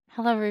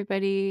Hello,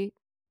 everybody.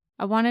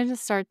 I wanted to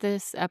start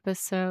this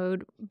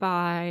episode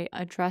by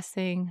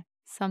addressing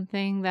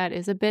something that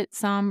is a bit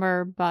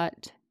somber,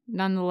 but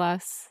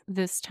nonetheless,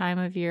 this time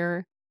of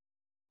year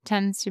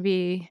tends to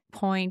be a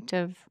point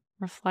of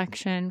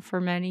reflection for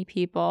many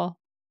people.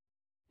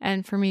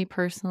 And for me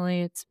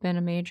personally, it's been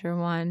a major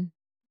one.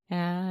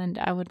 And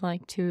I would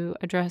like to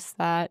address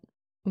that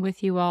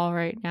with you all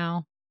right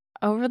now.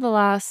 Over the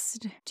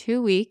last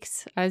 2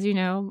 weeks, as you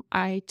know,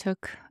 I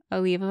took a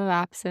leave of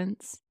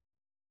absence.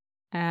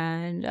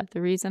 And the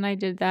reason I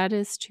did that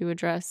is to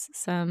address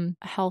some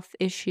health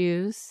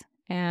issues.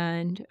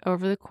 And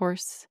over the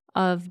course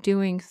of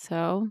doing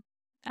so,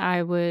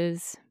 I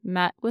was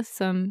met with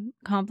some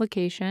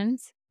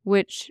complications,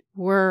 which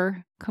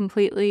were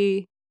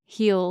completely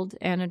healed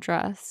and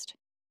addressed.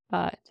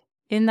 But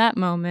in that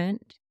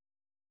moment,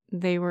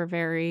 they were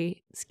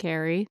very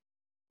scary.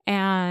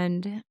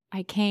 And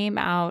I came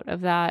out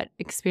of that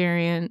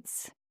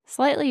experience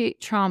slightly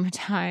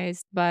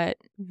traumatized, but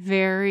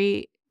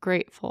very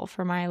grateful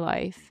for my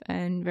life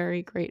and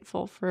very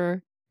grateful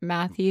for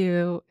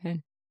Matthew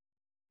and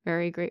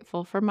very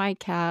grateful for my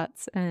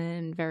cats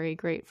and very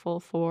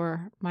grateful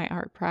for my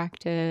art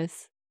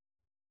practice.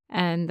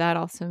 And that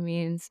also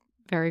means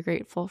very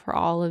grateful for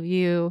all of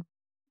you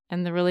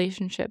and the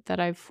relationship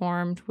that I've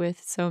formed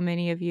with so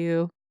many of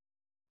you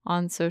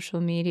on social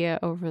media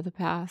over the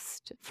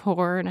past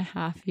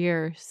 4.5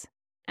 years.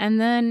 And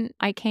then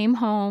I came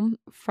home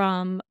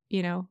from,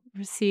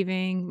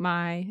 receiving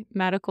my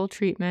medical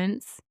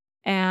treatments.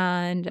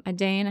 And a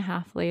day and a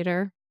half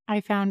later, I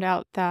found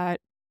out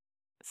that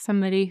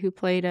somebody who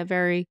played a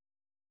very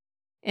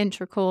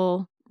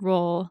integral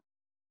role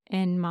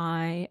in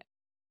my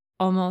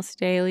almost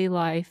daily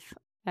life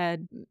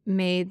had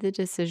made the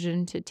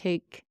decision to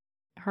take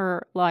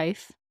her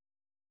life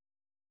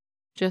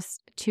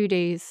just 2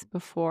 days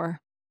before.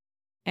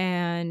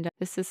 And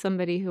this is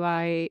somebody who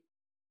I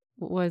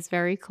was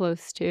very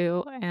close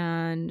to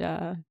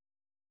and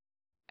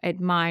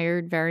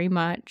admired very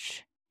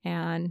much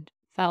and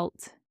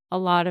felt a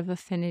lot of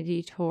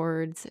affinity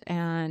towards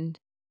and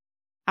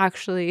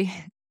actually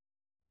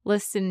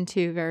listened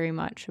to very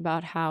much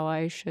about how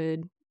I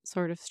should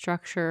sort of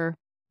structure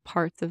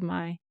parts of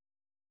my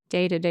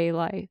day-to-day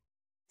life.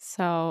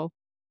 So,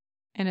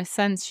 in a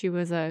sense, she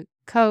was a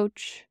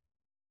coach,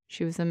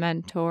 she was a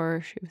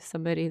mentor, she was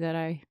somebody that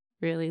I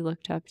really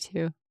looked up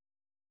to.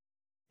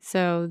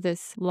 So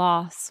this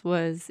loss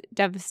was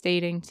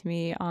devastating to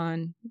me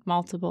on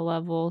multiple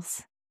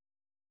levels.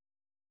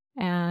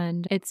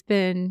 And it's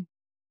been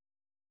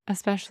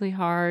especially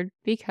hard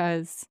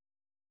because,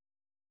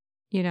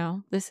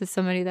 this is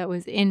somebody that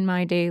was in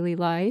my daily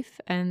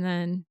life. And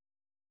then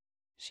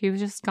she was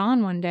just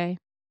gone one day.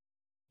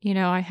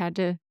 I had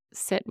to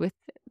sit with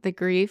the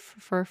grief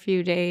for a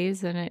few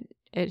days and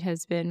it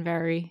has been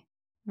very,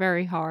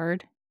 very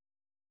hard.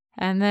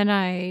 And then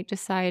I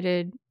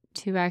decided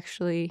to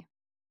actually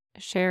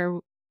share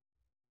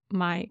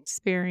my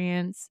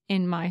experience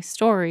in my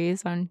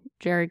stories on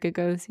Jerry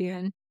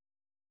Gagosian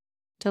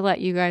to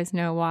let you guys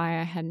know why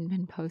I hadn't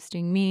been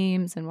posting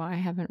memes and why I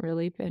haven't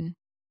really been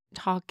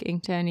talking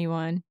to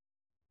anyone.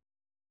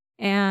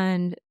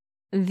 And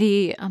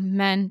the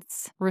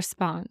immense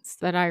response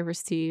that I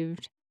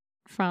received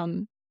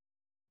from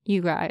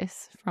you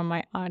guys, from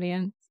my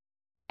audience,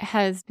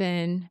 has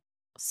been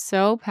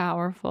so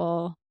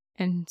powerful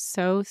and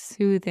so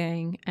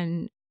soothing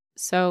and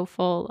so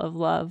full of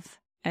love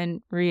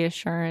and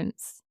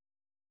reassurance.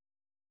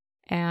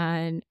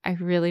 And I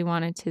really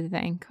wanted to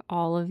thank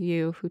all of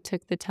you who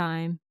took the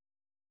time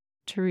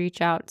to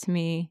reach out to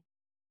me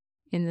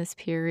in this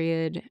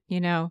period.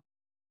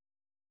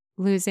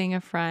 Losing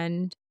a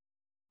friend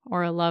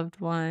or a loved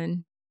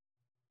one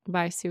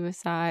by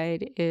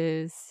suicide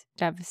is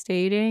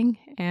devastating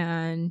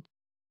and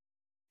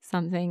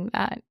something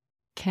that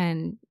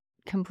can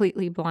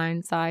completely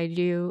blindside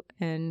you,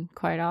 and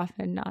quite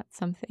often not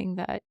something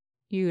that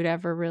you would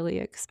ever really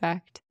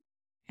expect.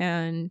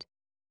 And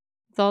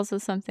it's also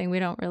something we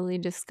don't really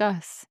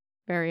discuss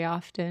very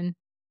often.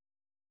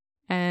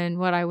 And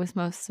what I was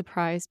most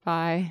surprised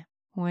by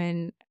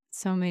when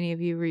so many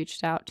of you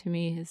reached out to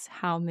me is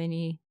how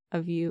many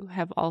of you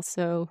have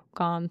also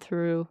gone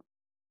through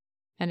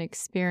and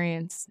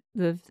experienced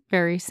the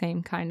very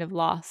same kind of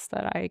loss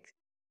that I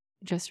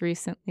just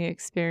recently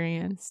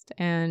experienced.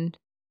 And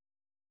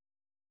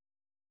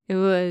it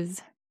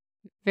was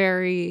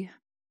very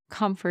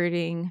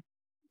comforting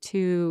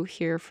to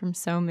hear from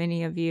so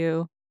many of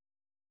you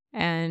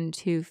and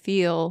to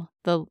feel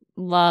the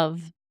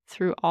love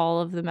through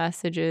all of the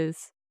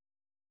messages.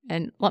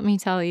 And let me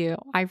tell you,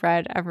 I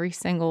read every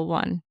single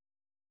one.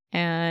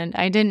 And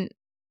I didn't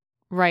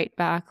write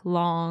back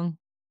long,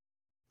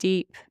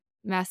 deep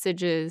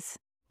messages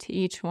to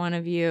each one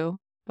of you,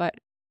 but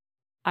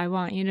I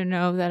want you to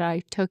know that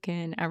I took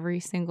in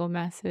every single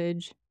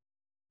message.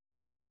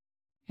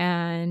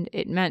 And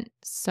it meant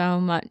so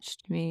much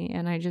to me.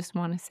 And I just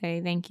want to say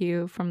thank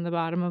you from the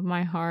bottom of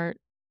my heart.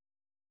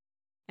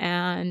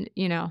 And,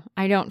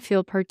 I don't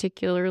feel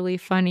particularly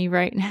funny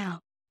right now.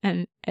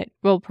 and it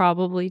will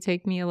probably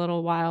take me a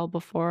little while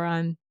before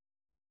I'm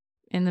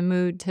in the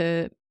mood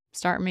to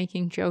start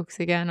making jokes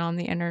again on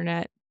the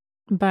internet.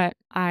 But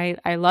I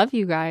love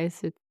you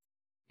guys.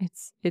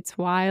 It's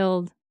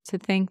wild to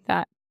think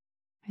that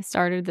I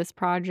started this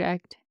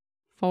project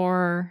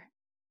 4+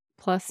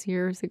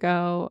 years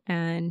ago,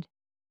 and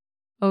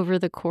over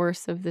the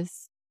course of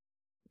this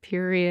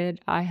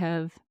period, I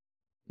have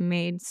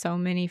made so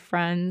many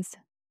friends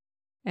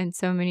and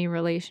so many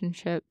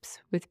relationships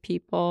with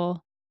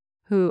people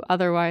who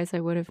otherwise I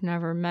would have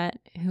never met,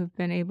 who've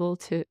been able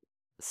to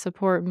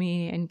support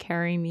me and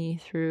carry me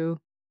through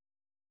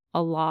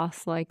a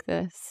loss like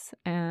this.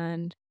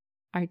 And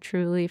I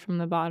truly, from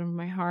the bottom of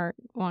my heart,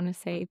 want to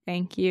say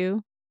thank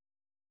you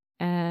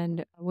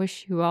and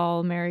wish you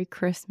all Merry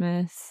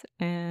Christmas.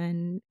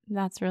 And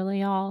that's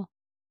really all.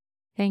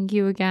 Thank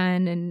you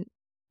again,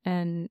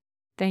 and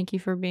thank you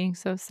for being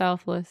so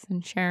selfless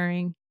and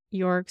sharing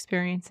your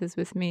experiences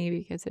with me,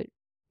 because it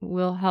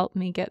will help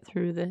me get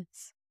through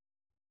this.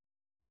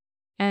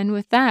 And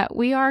with that,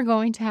 we are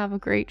going to have a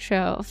great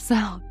show.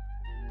 So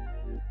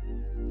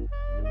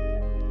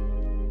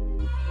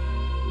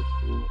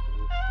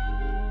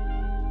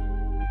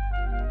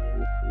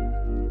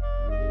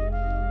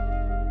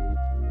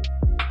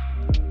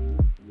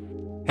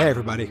Hey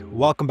everybody,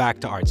 welcome back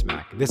to Arts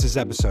Mac. This is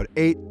episode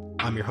 8.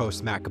 I'm your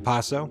host, Matt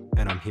Capasso,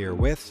 and I'm here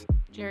with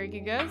Jerry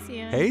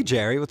Gagosian. Hey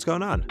Jerry, what's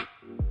going on?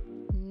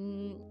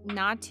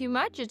 Not too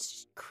much.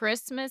 It's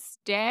Christmas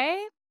Day.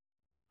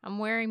 I'm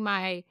wearing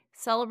my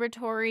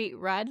celebratory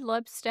red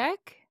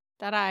lipstick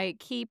that I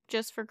keep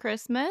just for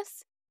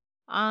Christmas.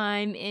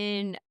 I'm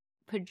in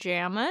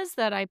pajamas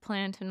that I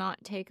plan to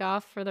not take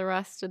off for the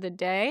rest of the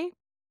day.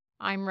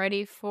 I'm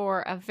ready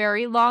for a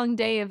very long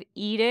day of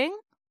eating,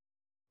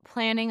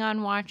 planning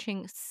on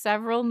watching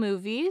several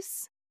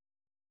movies,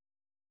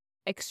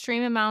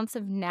 extreme amounts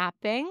of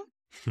napping,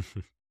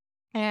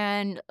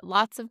 and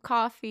lots of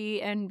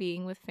coffee and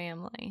being with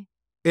family.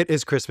 It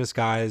is Christmas,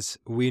 guys.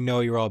 We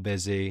know you're all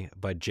busy,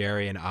 but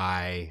Jerry and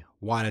I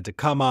wanted to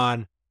come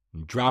on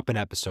and drop an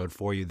episode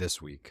for you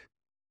this week.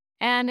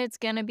 And it's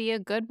going to be a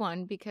good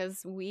one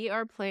because we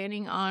are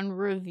planning on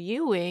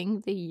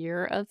reviewing the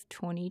year of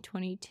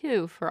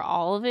 2022 for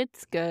all of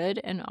its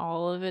good and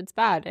all of its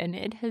bad. And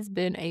it has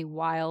been a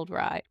wild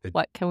ride.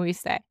 What can we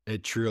say?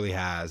 It truly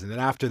has. And then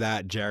after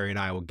that, Jerry and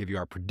I will give you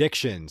our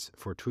predictions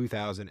for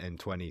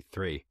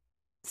 2023.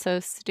 So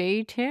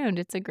stay tuned.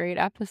 It's a great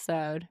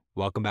episode.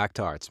 Welcome back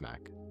to Arts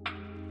Mac.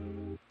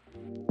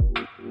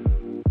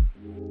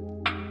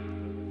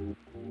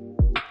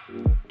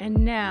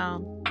 And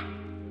now,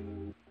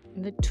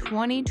 the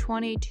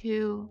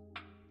 2022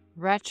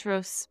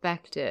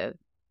 retrospective,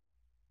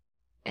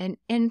 an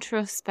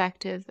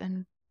introspective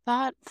and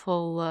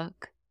thoughtful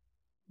look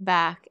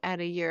back at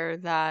a year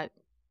that,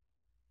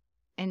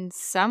 in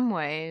some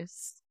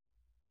ways,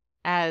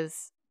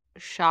 as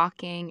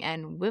shocking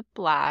and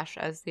whiplash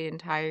as the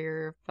entire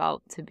year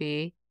felt to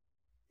be,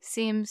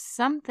 seems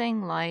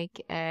something like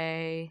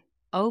a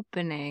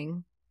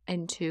opening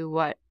into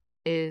what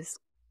is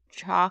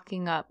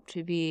chalking up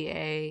to be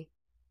a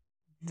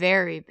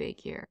very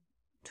big year,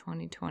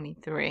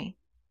 2023.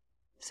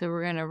 So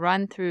we're going to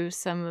run through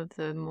some of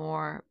the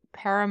more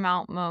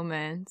paramount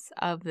moments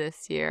of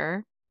this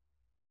year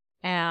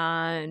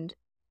and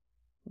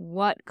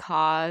what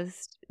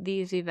caused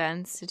these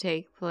events to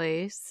take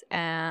place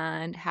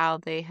and how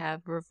they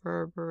have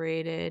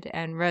reverberated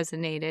and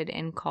resonated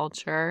in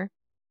culture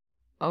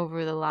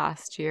over the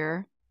last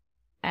year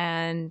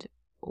and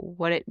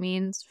what it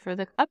means for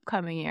the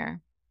upcoming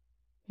year.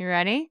 You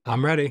ready?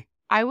 I'm ready.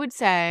 I would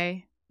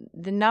say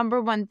the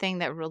number one thing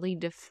that really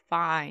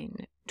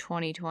defined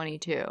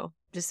 2022,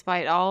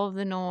 despite all of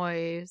the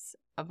noise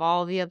of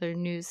all the other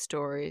news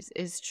stories,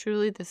 is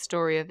truly the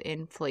story of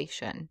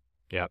inflation.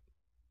 Yep.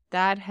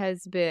 That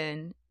has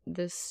been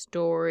the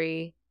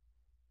story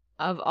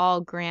of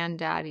all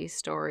granddaddy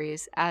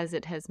stories as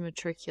it has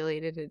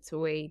matriculated its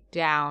way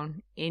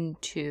down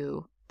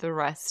into the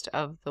rest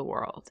of the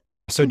world.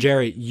 So,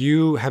 Jerry,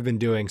 you have been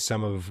doing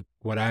some of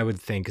what I would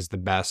think is the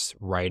best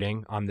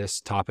writing on this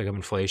topic of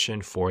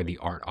inflation for the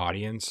art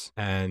audience.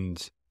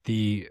 And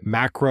the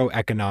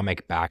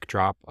macroeconomic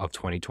backdrop of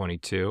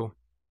 2022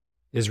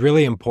 is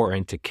really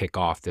important to kick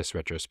off this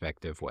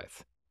retrospective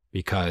with,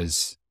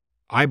 because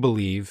I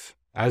believe,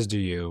 as do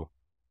you,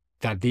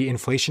 that the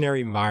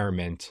inflationary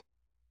environment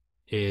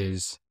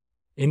is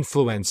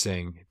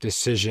influencing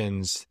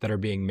decisions that are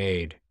being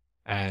made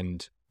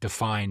and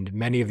defined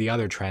many of the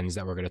other trends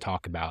that we're going to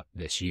talk about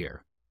this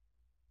year.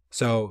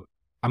 So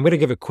I'm going to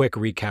give a quick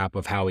recap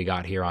of how we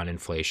got here on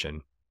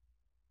inflation.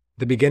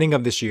 The beginning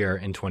of this year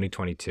in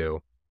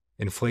 2022,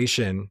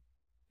 inflation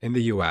in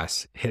the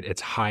US hit its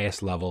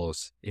highest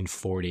levels in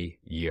 40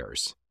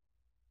 years.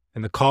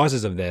 And the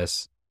causes of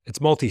this, it's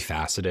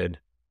multifaceted,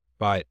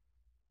 but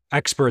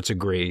experts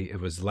agree it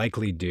was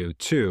likely due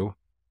to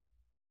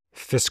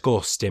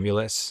fiscal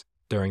stimulus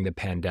during the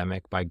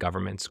pandemic by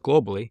governments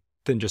globally.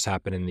 Didn't just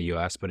happen in the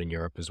US, but in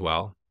Europe as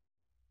well.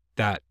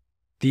 That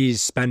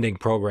these spending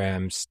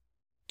programs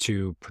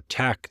to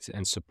protect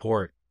and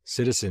support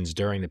citizens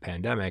during the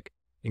pandemic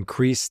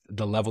increased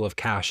the level of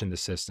cash in the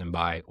system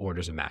by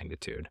orders of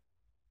magnitude.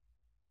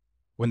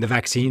 When the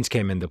vaccines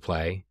came into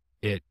play,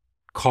 it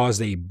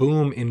caused a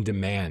boom in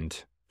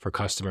demand for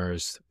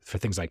customers for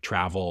things like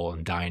travel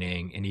and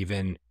dining and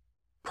even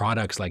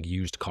products like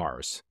used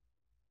cars.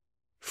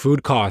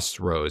 Food costs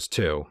rose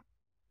too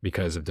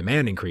because of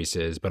demand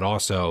increases, but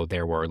also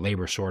there were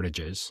labor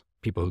shortages,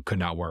 people who could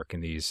not work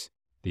in these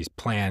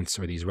plants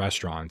or these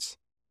restaurants.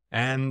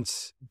 And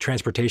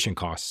transportation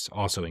costs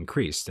also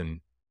increased.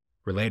 And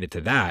related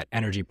to that,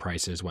 energy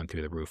prices went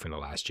through the roof in the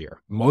last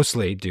year,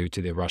 mostly due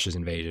to the Russia's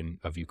invasion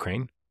of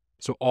Ukraine.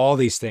 So all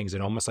these things,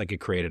 it almost like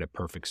it created a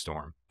perfect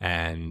storm.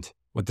 And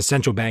what the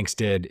central banks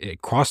did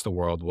across the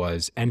world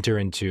was enter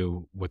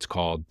into what's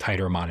called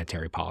tighter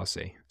monetary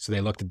policy. So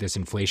they looked at this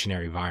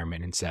inflationary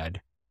environment and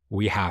said,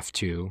 we have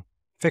to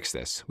fix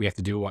this. We have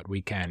to do what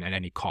we can at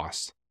any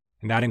cost.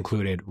 And that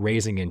included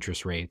raising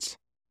interest rates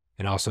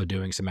and also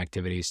doing some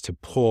activities to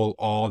pull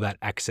all that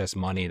excess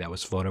money that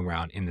was floating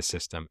around in the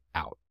system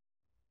out.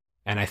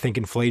 And I think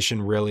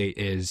inflation really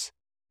is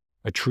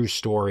a true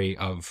story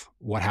of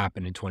what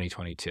happened in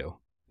 2022,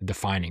 a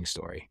defining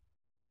story.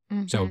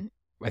 So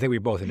I think we're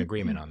both in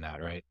agreement on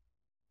that, right?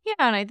 Yeah,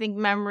 and I think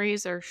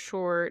memories are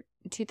short.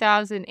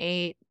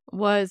 2008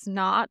 was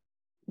not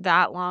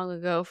that long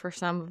ago for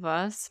some of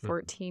us,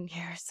 14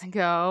 years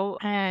ago.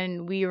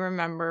 And we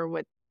remember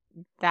what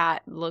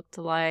that looked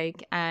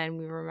like, and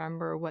we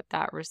remember what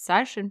that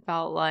recession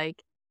felt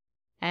like.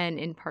 And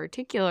in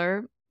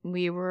particular,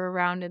 we were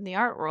around in the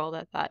art world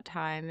at that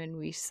time, and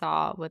we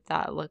saw what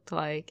that looked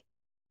like.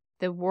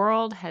 The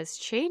world has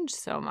changed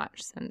so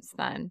much since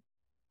then.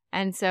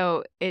 And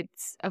so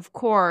it's, of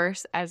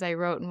course, as I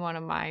wrote in one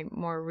of my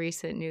more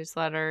recent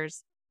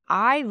newsletters,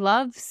 I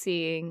love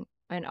seeing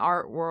an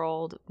art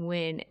world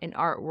when an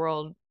art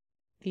world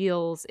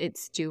feels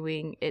it's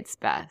doing its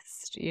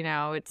best. You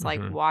know, it's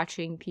like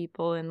watching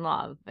people in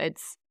love.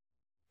 It's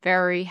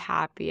very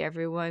happy.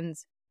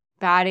 Everyone's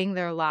batting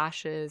their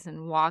lashes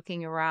and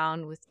walking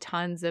around with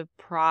tons of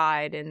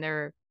pride, and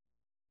their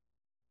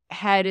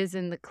head is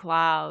in the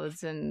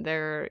clouds, and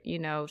they're, you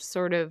know,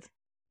 sort of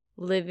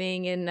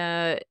living in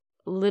a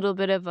little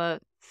bit of a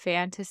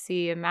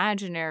fantasy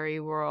imaginary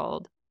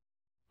world.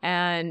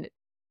 And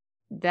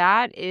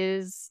that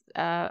is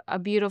a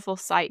beautiful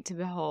sight to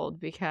behold,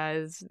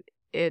 because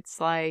it's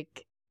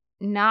like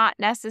not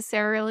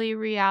necessarily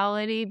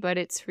reality, but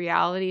it's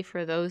reality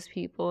for those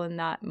people in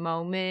that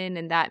moment.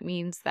 And that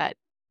means that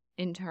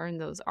in turn,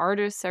 those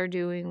artists are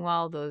doing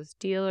well, those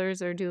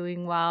dealers are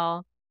doing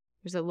well.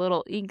 There's a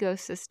little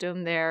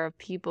ecosystem there of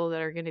people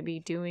that are going to be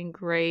doing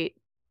great.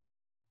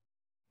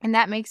 And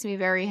that makes me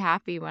very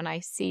happy when I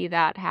see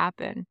that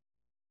happen.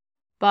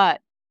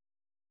 But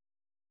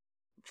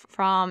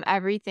from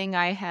everything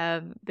I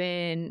have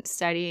been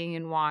studying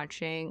and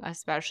watching,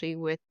 especially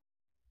with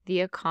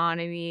the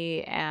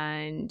economy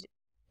and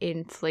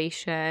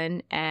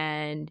inflation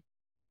and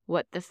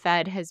what the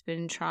Fed has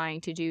been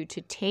trying to do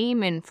to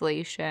tame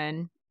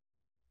inflation,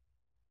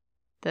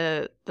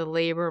 the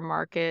labor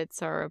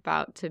markets are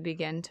about to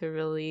begin to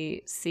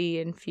really see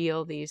and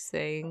feel these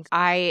things.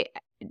 I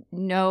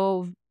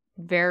know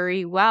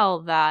very well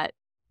that,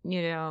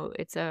 you know,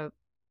 it's a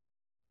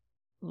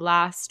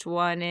last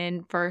one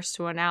in, first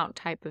one out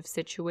type of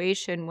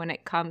situation when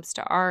it comes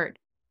to art,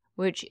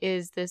 which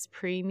is this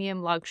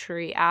premium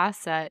luxury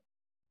asset,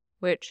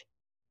 which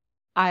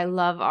I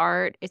love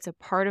art. It's a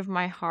part of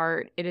my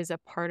heart. It is a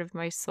part of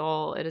my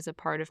soul. It is a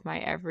part of my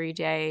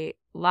everyday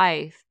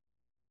life.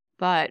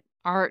 But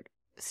art,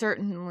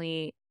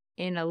 certainly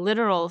in a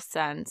literal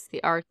sense,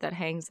 the art that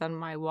hangs on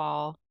my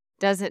wall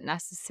doesn't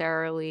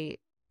necessarily,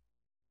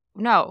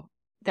 no,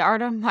 the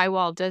art on my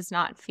wall does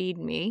not feed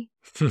me.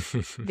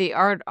 The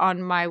art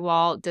on my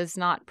wall does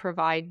not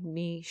provide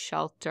me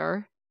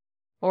shelter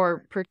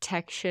or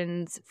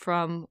protections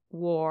from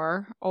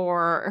war,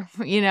 or,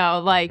 you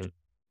know, like,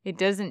 it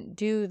doesn't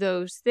do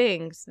those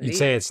things. You'd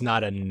say it's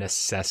not a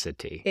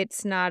necessity.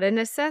 It's not a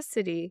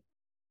necessity.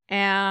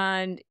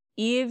 And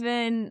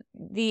even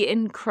the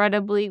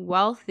incredibly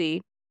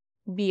wealthy,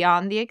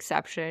 beyond the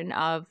exception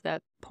of the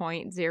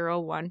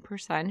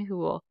 0.01% who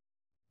will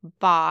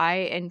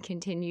buy and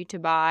continue to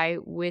buy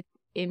with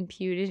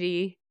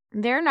impunity,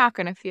 they're not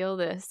going to feel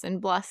this,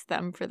 and bless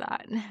them for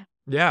that.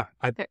 Yeah.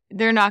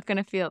 They're not going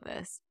to feel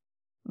this.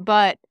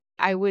 But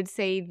I would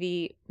say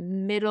the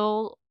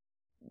middle,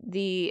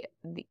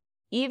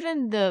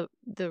 even the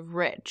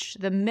rich,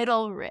 the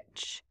middle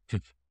rich,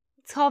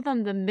 let's call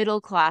them the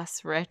middle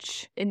class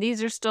rich. And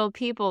these are still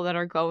people that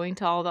are going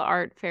to all the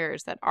art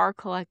fairs, that are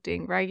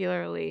collecting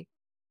regularly.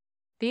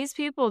 These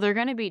people, they're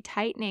going to be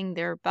tightening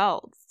their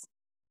belts.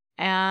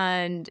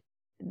 And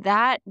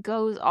that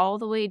goes all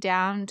the way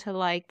down to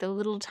like the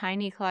little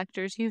tiny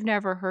collectors you've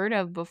never heard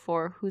of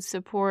before, who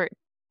support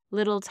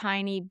little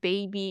tiny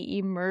baby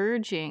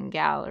emerging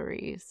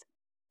galleries.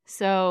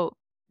 So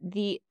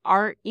the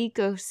art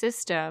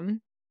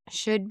ecosystem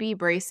should be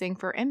bracing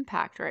for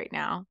impact right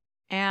now.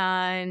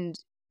 And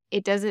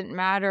it doesn't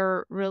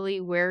matter really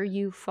where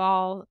you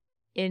fall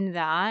in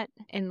that,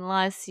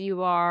 unless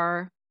you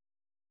are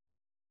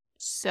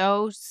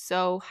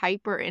so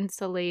hyper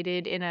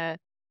insulated in a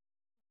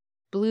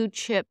blue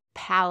chip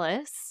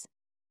palace,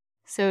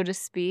 so to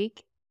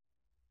speak.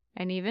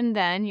 And even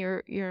then,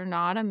 you're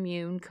not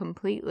immune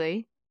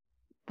completely.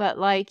 But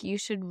like, you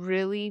should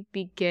really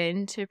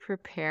begin to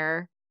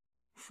prepare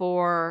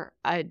for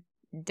a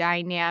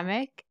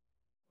dynamic,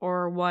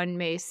 or one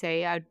may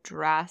say a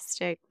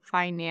drastic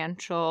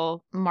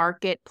financial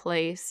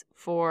marketplace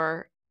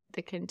for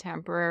the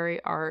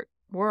contemporary art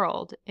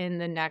world in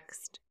the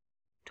next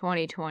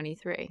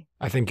 2023.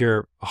 I think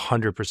you're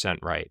 100%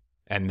 right.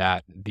 And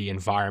that the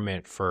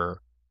environment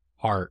for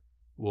art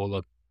will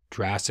look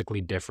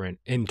drastically different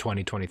in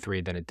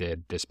 2023 than it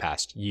did this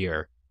past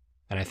year.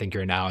 And I think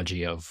your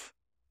analogy of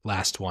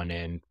last one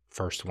in,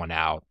 first one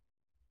out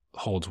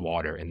holds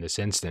water in this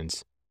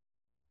instance.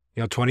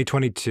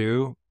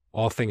 2022,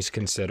 all things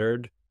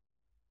considered,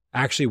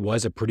 actually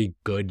was a pretty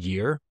good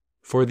year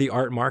for the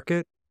art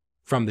market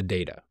from the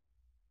data.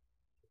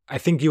 I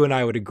think you and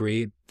I would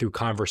agree through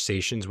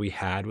conversations we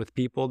had with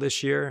people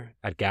this year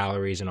at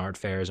galleries and art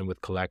fairs and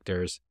with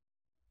collectors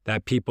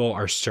that people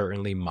are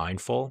certainly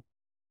mindful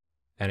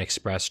and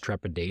express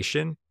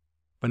trepidation.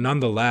 But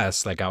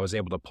nonetheless, like, I was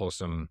able to pull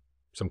some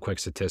quick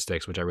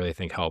statistics, which I really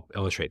think help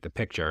illustrate the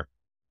picture.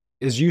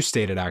 As you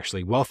stated,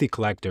 actually, wealthy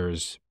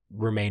collectors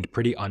remained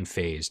pretty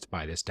unfazed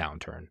by this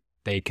downturn.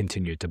 They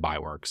continued to buy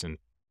works. And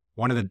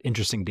one of the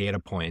interesting data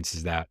points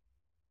is that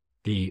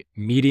the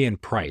median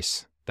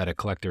price that a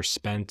collector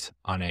spent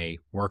on a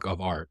work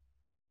of art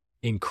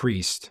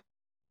increased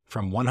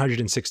from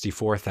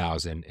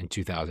 $164,000 in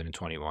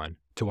 2021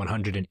 to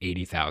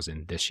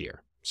 $180,000 this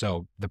year.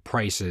 So the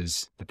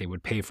prices that they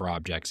would pay for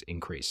objects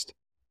increased.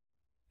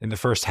 In the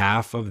first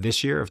half of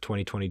this year, of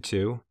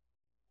 2022,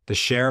 the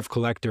share of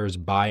collectors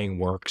buying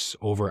works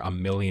over $1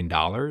 million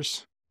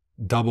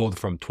doubled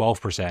from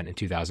 12% in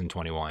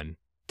 2021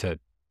 to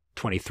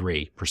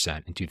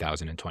 23% in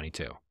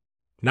 2022.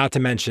 Not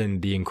to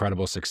mention the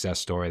incredible success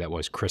story that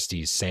was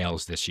Christie's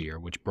sales this year,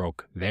 which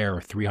broke their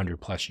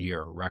 300-plus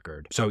year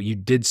record. So you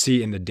did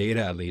see in the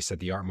data, at least,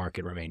 that the art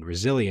market remained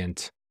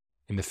resilient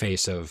in the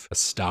face of a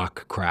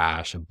stock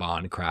crash, a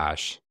bond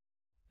crash,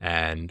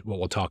 and what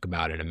we'll talk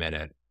about in a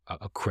minute,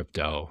 a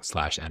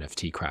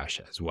crypto/NFT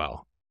crash as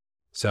well.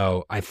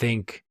 So I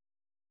think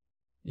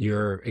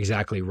you're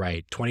exactly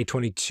right.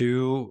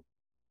 2022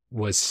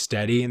 was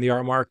steady in the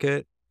art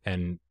market,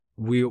 and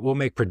we'll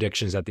make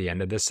predictions at the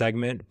end of this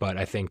segment, but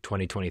I think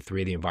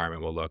 2023, the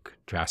environment will look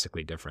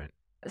drastically different.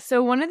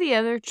 So one of the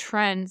other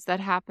trends that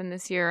happened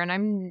this year, and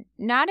I'm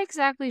not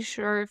exactly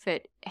sure if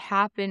it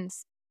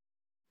happens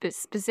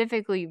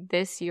specifically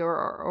this year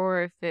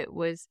or if it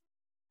was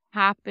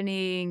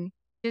happening,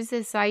 is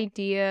this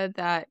idea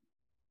that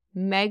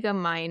mega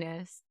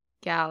minus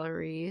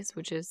galleries,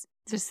 which is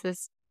just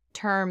this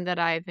term that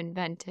I've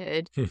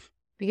invented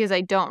because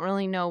I don't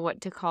really know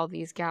what to call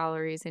these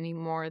galleries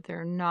anymore.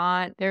 They're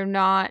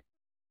not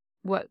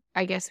what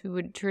I guess we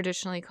would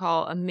traditionally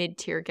call a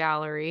mid-tier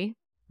gallery.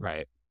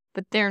 Right.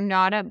 But they're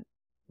not a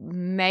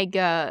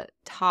mega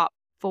top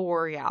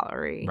 4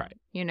 gallery. Right.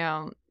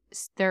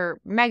 They're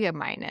mega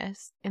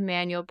minus.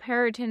 Emmanuel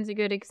Periton's a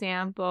good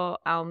example.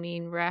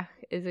 Almin Rech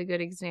is a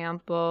good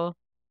example.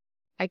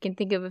 I can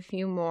think of a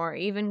few more.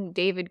 Even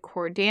David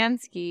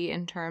Kordansky,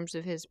 in terms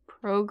of his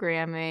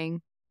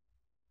programming,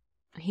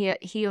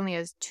 he only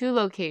has 2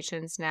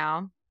 locations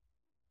now.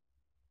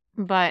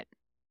 But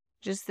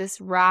just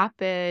this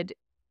rapid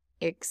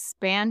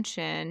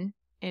expansion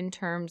in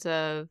terms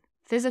of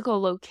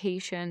physical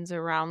locations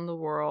around the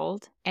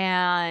world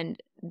and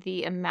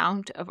the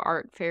amount of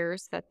art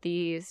fairs that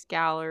these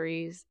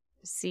galleries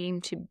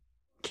seem to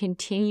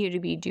continue to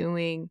be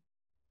doing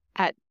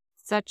at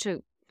such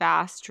a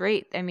fast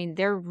rate. I mean,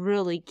 they're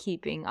really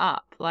keeping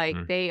up. Like,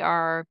 they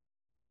are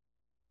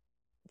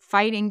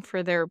fighting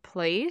for their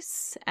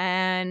place,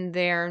 and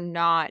they're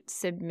not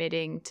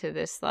submitting to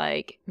this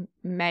like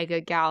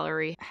mega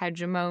gallery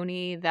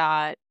hegemony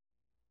that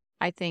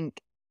I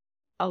think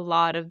a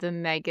lot of the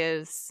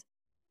megas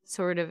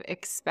sort of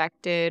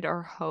expected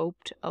or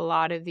hoped. A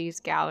lot of these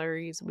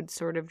galleries would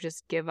sort of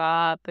just give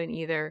up and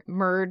either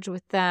merge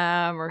with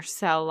them or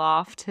sell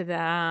off to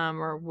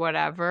them or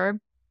whatever.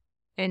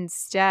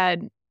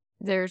 Instead,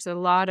 there's a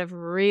lot of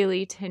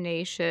really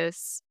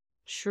tenacious,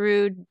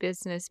 shrewd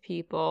business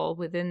people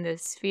within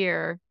this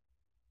sphere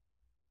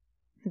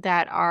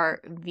that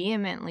are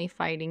vehemently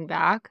fighting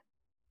back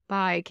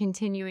by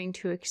continuing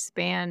to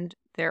expand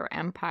their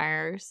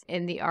empires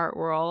in the art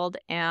world.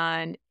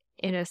 And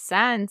in a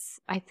sense,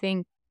 I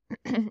think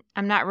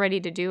I'm not ready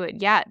to do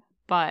it yet,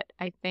 but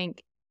I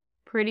think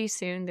pretty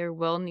soon there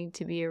will need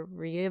to be a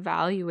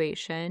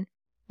reevaluation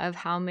of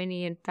how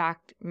many, in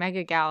fact,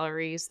 mega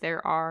galleries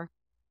there are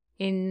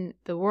in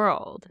the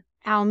world.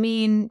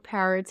 Almin,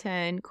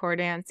 Periton,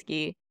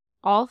 Kordansky,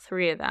 all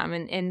 3 of them,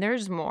 and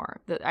there's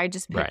more. I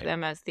just picked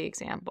them as the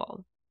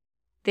example.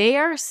 They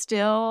are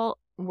still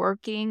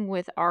working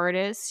with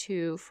artists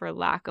who, for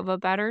lack of a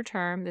better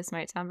term, this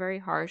might sound very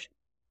harsh,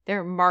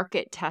 they're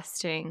market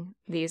testing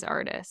these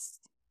artists,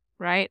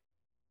 right?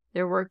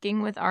 They're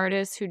working with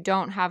artists who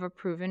don't have a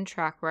proven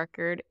track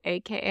record,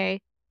 aka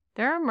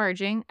they're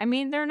emerging. I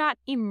mean, they're not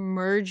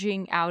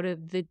emerging out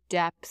of the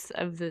depths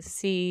of the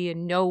sea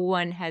and no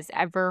one has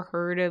ever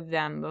heard of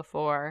them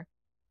before,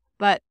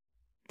 but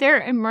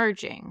they're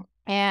emerging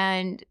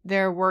and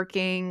they're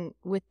working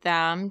with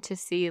them to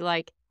see,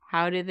 like,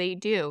 how do they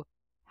do?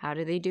 How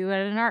do they do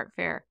at an art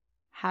fair?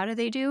 How do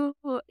they do,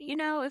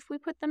 if we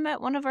put them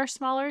at one of our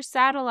smaller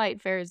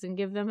satellite fairs and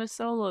give them a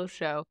solo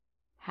show?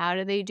 How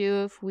do they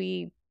do if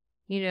we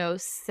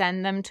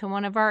send them to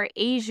one of our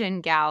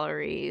Asian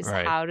galleries?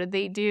 Right. How do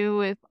they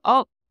do if,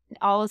 all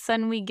of a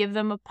sudden we give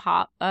them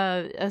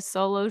a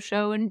solo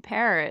show in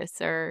Paris,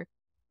 or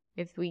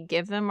if we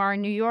give them our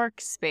New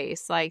York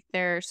space? Like,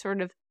 they're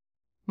sort of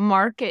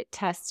market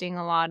testing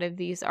a lot of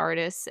these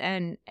artists.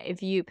 And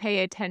if you pay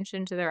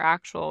attention to their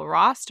actual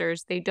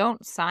rosters, they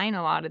don't sign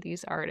a lot of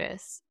these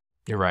artists.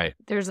 You're right.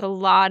 There's a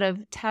lot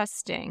of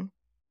testing.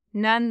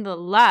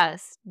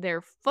 Nonetheless,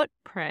 their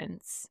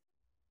footprints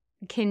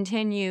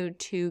continue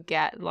to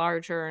get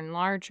larger and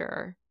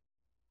larger.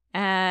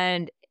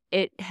 And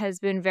it has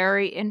been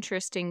very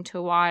interesting to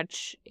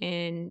watch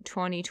in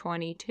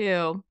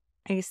 2022,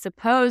 I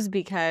suppose,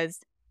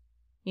 because,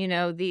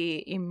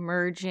 the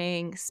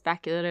emerging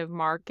speculative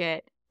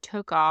market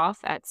took off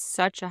at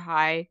such a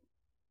high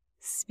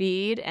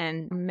speed,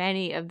 and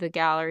many of the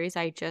galleries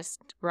I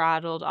just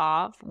rattled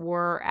off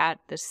were at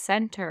the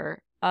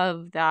center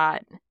of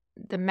that.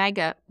 The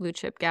mega blue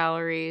chip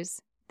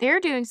galleries,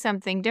 they're doing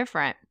something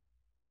different.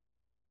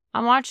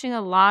 I'm watching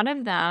a lot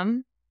of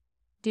them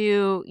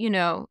do,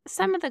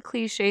 some of the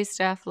cliche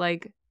stuff,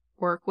 like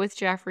work with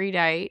Jeffrey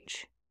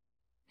Deitch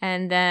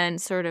and then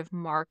sort of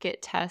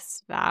market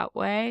test that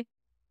way,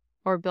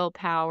 or Bill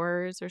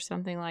Powers or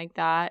something like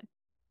that.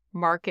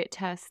 Market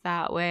test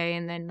that way,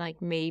 and then like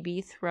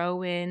maybe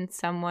throw in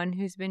someone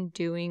who's been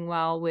doing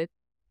well with,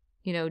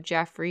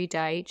 Jeffrey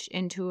Deitch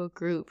into a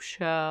group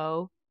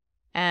show,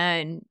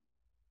 and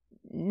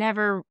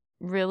never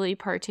really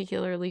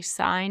particularly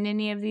sign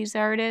any of these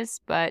artists,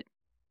 but,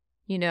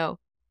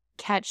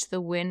 catch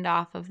the wind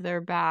off of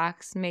their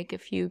backs, make a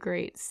few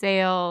great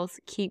sales,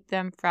 keep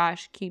them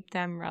fresh, keep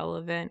them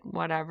relevant,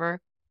 whatever,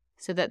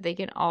 so that they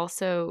can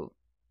also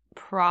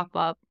prop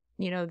up,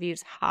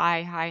 these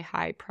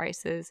high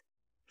prices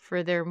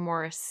for their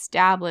more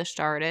established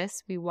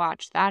artists. We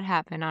watch that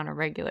happen on a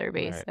regular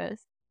basis. Right.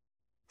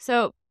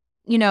 So,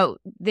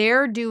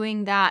 they're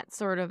doing that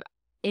sort of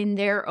in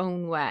their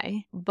own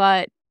way.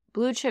 But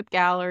blue chip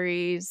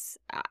galleries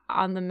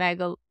on the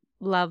mega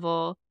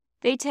level,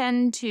 they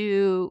tend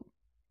to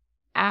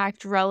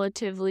act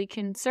relatively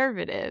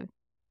conservative.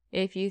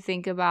 If you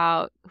think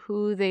about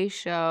who they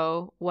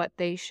show, what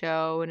they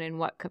show, and in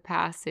what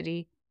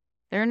capacity,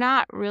 they're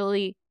not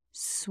really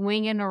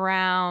swinging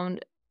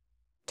around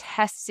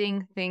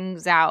testing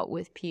things out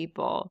with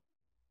people.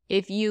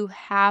 If you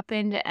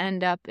happen to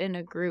end up in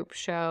a group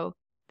show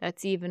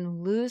that's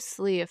even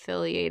loosely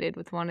affiliated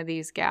with one of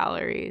these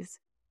galleries,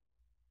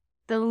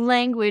 the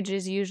language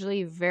is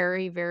usually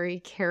very, very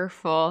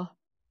careful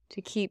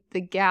to keep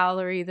the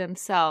gallery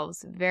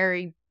themselves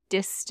very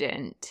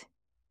distant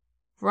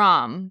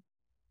from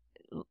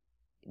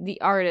the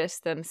artists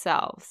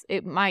themselves.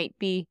 It might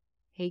be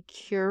a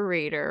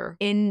curator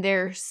in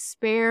their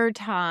spare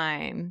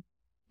time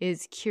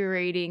is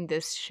curating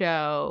this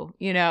show,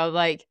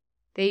 like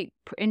they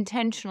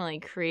intentionally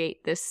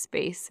create this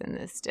space and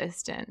this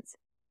distance.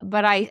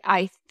 But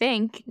I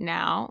think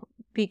now,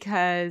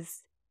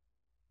 because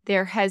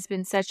there has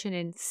been such an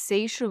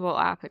insatiable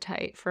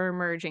appetite for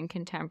emerging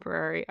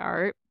contemporary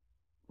art,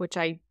 which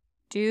I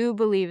do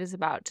believe is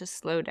about to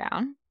slow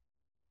down,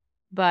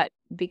 but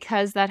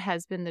because that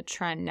has been the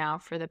trend now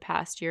for the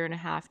past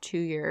 1.5 to 2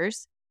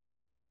 years,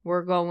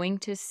 we're going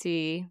to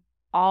see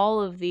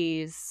all of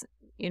these,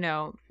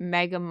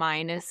 mega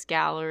minus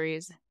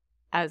galleries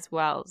as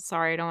well.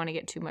 Sorry, I don't want to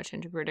get too much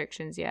into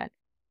predictions yet,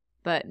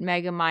 but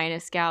mega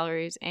minus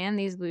galleries and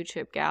these blue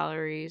chip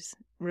galleries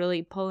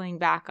really pulling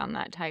back on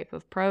that type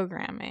of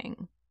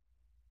programming,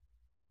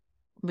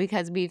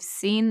 because we've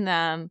seen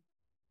them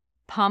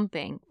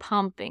pumping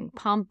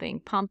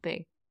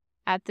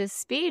at this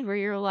speed where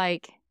you're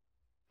like,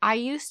 I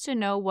used to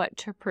know what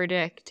to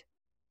predict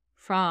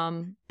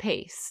from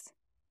Pace,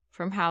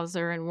 from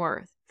Hauser and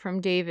Wirth,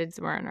 from David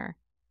Zwirner.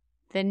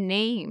 The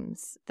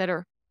names that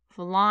are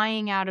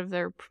flying out of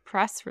their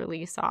press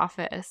release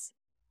office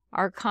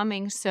are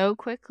coming so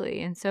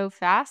quickly and so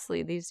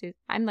fastly these days.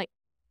 I'm like,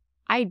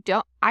 I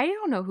don't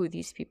know who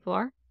these people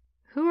are.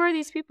 Who are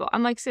these people?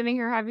 I'm like sitting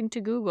here having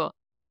to Google.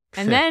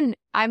 And then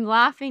I'm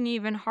laughing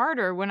even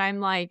harder when I'm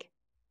like,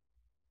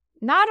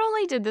 not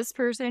only did this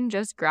person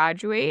just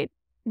graduate,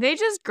 they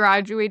just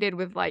graduated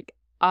with like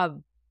a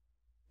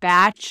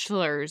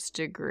bachelor's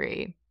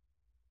degree.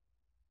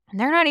 And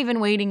they're not even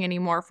waiting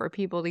anymore for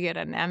people to get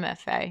an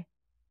MFA.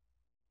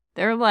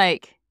 They're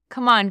like,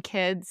 come on,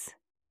 kids.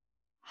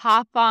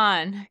 Hop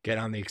on. Get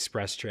on the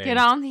express train. Get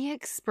on the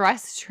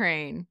express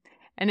train.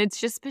 And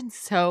it's just been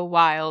so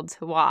wild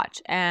to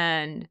watch.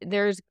 And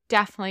there's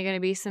definitely going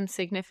to be some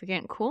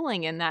significant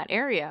cooling in that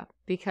area,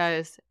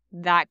 because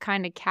that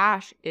kind of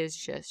cash is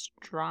just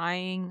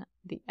drying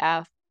the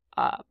F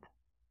up.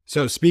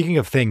 So speaking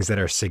of things that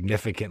are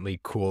significantly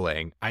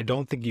cooling, I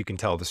don't think you can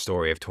tell the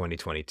story of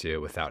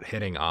 2022 without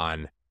hitting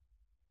on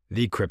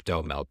the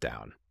crypto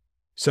meltdown.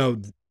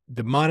 So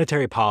the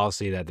monetary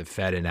policy that the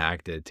Fed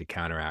enacted to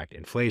counteract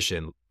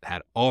inflation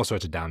had all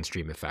sorts of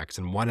downstream effects,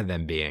 and one of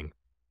them being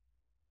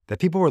that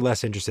people were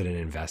less interested in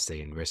investing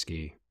in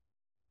risky,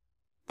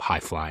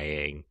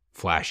 high-flying,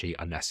 flashy,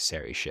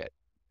 unnecessary shit,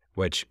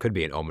 which could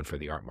be an omen for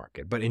the art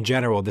market. But in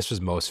general, this was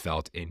most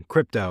felt in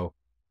crypto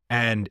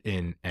and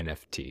in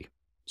NFT.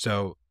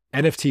 So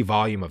NFT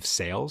volume of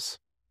sales,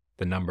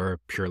 the number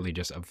purely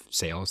just of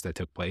sales that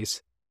took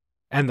place,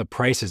 and the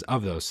prices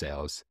of those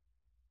sales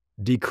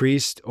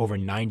decreased over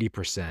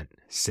 90%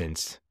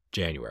 since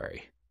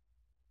January.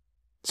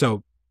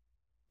 So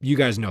you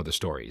guys know the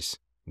stories.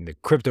 The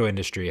crypto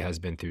industry has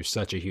been through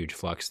such a huge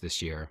flux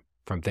this year,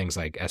 from things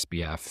like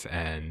SBF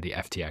and the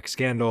FTX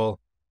scandal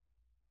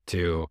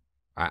to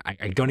I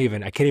can't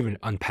even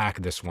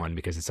unpack this one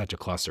because it's such a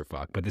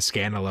clusterfuck, but the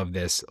scandal of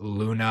this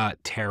Luna,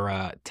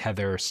 Terra,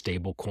 Tether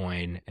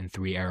stablecoin and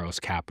Three Arrows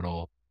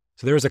Capital.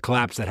 So there was a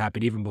collapse that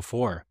happened even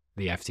before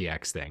the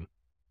FTX thing.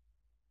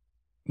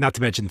 Not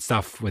to mention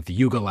stuff with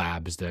Yuga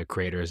Labs, the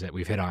creators that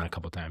we've hit on a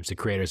couple of times, the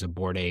creators of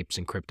Bored Apes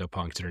and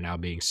CryptoPunks that are now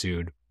being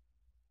sued.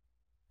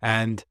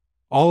 And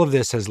all of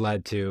this has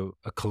led to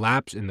a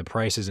collapse in the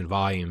prices and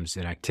volumes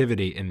and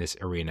activity in this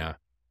arena.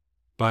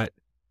 But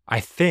I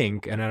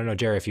think, and I don't know,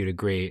 Jerry, if you'd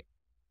agree,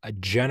 a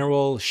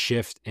general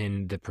shift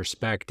in the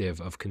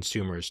perspective of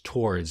consumers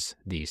towards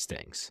these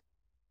things.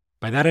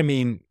 By that, I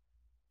mean,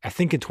 I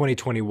think in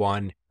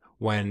 2021,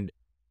 when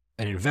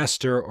an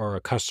investor or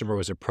a customer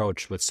was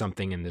approached with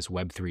something in this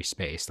Web3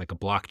 space, like a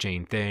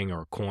blockchain thing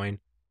or a coin,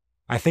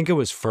 I think it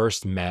was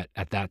first met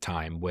at that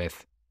time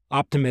with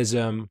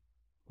optimism,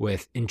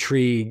 with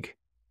intrigue,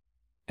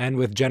 and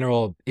with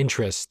general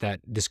interest that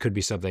this could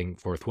be something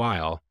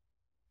worthwhile.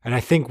 And I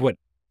think what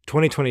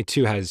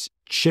 2022 has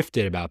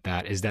shifted about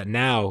that is that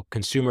now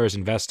consumers,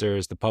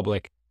 investors, the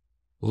public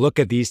look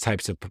at these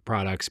types of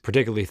products,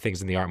 particularly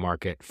things in the art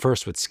market,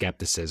 first with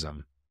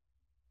skepticism,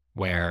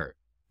 where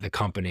the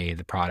company,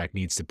 the product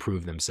needs to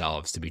prove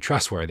themselves to be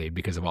trustworthy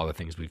because of all the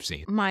things we've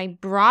seen. My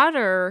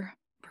broader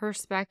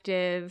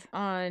perspective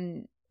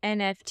on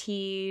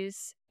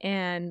NFTs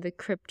and the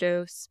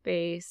crypto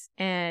space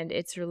and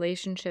its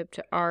relationship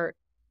to art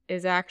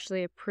is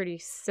actually a pretty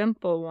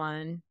simple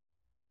one.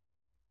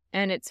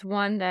 And it's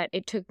one that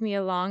it took me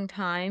a long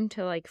time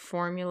to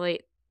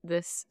formulate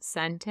this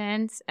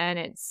sentence. And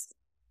it's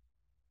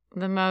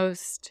the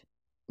most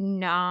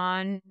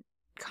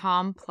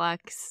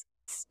non-complex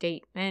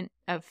statement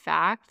of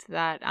fact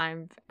that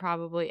I've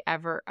probably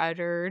ever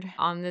uttered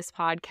on this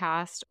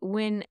podcast.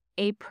 When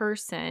a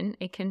person,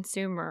 a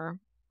consumer,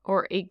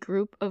 or a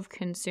group of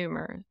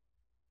consumers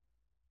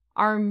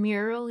are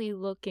merely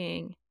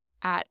looking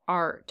at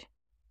art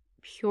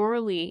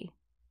purely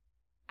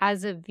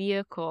as a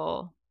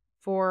vehicle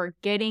for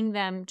getting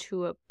them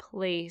to a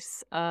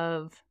place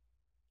of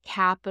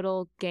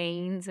capital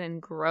gains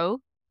and growth,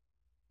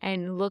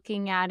 and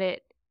looking at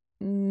it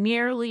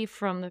merely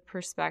from the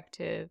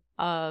perspective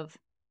of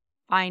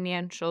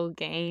financial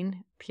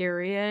gain,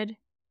 period,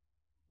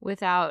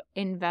 without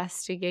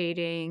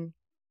investigating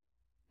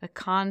the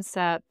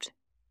concept,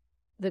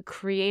 the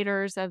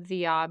creators of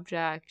the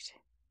object,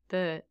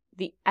 the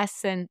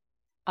essence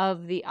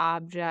of the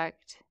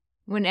object.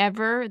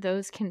 Whenever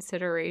those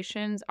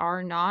considerations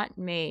are not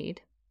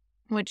made,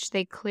 which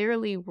they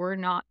clearly were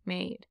not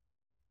made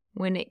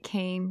when it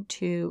came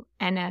to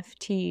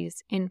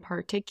NFTs in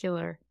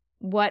particular,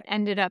 what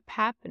ended up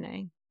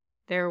happening?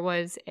 There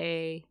was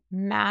a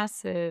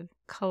massive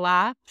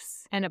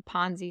collapse and a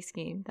Ponzi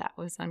scheme that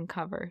was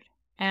uncovered.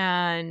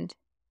 And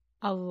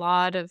a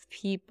lot of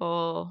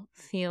people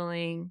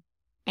feeling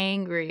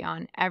angry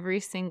on every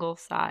single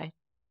side,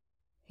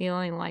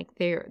 feeling like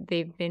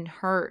they've been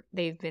hurt,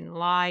 they've been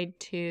lied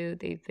to,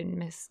 they've been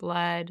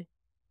misled.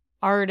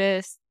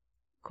 Artists,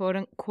 quote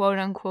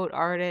unquote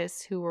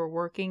artists who were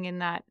working in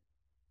that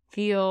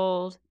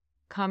field,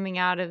 coming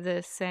out of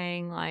this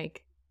saying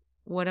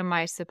what am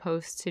I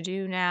supposed to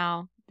do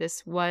now?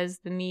 This was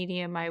the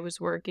medium I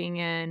was working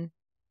in.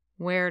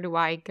 Where do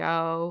I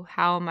go?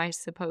 How am I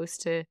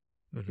supposed to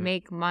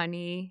make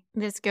money?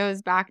 This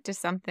goes back to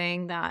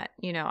something that,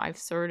 I've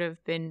sort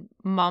of been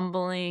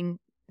mumbling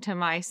to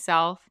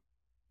myself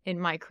in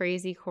my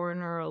crazy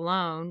corner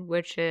alone,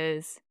 which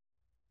is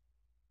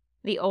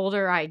the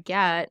older I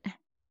get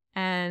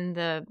and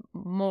the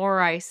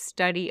more I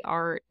study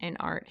art and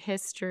art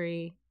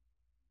history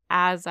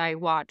as I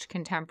watch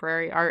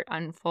contemporary art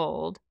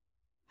unfold,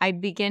 I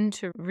begin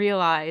to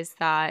realize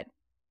that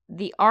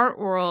the art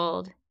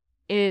world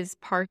is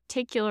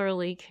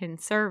particularly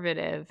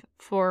conservative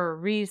for a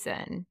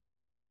reason.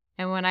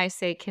 And when I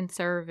say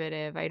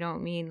conservative, I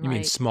don't mean You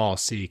mean small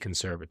c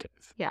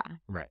conservative. Yeah.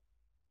 Right.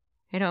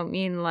 I don't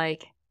mean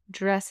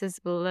dresses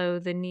below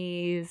the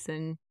knees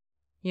and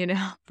you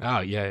know? Oh,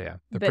 yeah.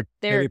 But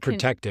Maybe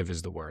protective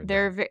is the word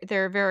there.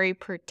 they're very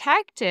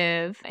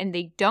protective, and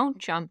they don't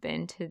jump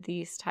into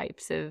these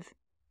types of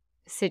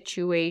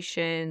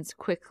situations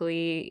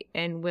quickly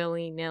and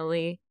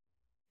willy-nilly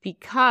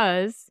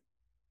because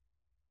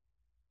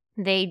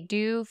they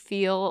do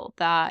feel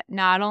that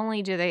not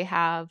only do they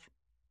have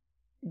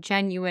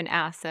genuine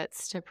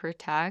assets to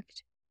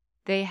protect,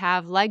 they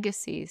have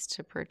legacies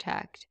to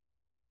protect.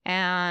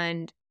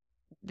 And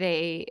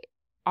they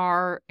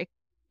are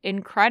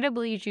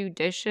incredibly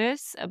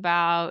judicious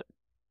about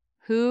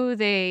who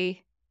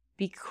they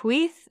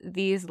bequeath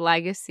these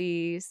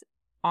legacies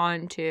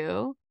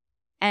onto.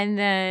 And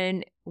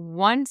then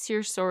once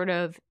you're sort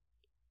of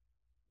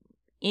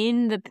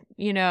in the,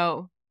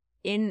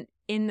 in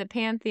the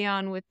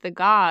pantheon with the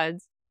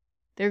gods,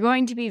 they're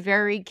going to be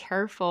very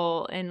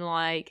careful in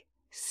like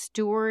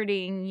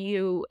stewarding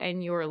you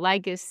and your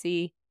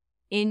legacy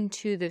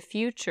into the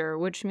future,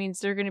 which means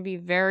they're going to be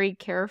very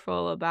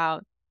careful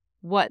about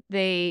what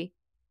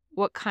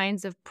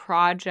kinds of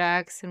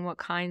projects and what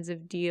kinds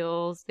of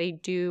deals they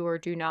do or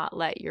do not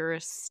let your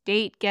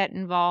estate get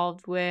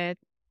involved with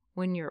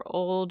when you're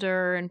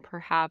older and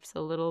perhaps a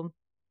little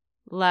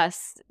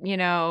less,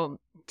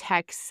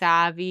 tech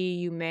savvy.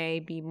 You may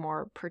be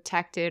more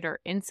protected or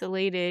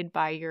insulated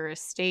by your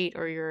estate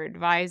or your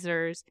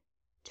advisors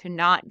to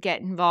not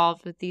get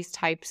involved with these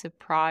types of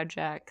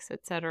projects,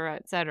 et cetera,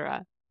 et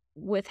cetera.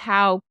 With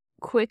how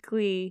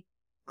quickly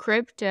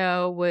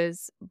crypto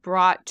was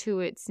brought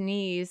to its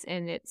knees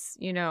in its,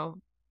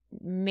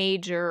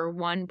 major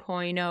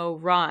 1.0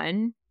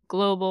 run,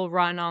 global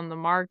run on the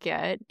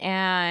market,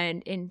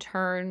 and in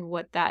turn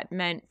what that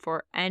meant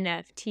for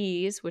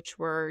NFTs, which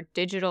were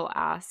digital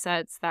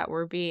assets that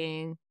were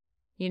being,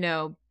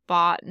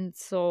 bought and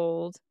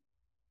sold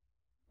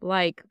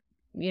like,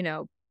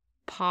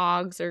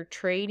 pogs or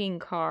trading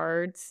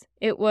cards.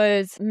 It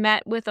was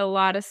met with a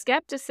lot of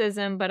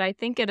skepticism, but I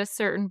think at a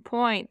certain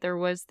point there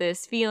was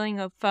this feeling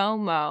of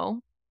FOMO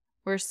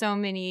where so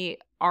many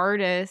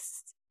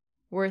artists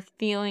were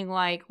feeling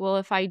like, well,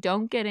 if I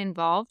don't get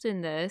involved in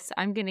this,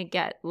 I'm going to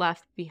get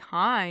left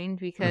behind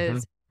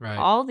because Right.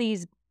 all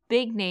these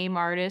big name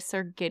artists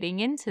are getting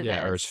into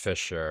Yeah, this. Urs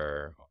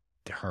Fisher,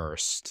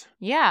 Hearst.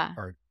 Yeah.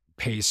 Or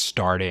Pace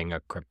starting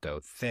a crypto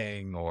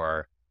thing,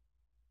 or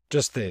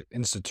just the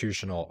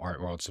institutional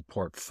art world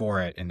support for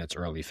it in its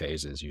early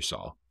phases, you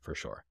saw, for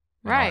sure.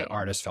 And Right.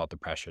 Artists felt the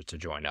pressure to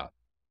join up.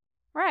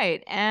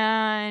 Right.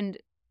 And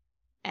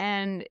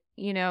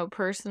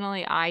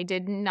personally, I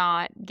did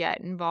not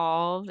get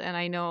involved. And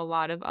I know a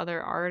lot of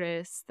other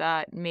artists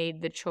that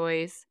made the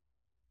choice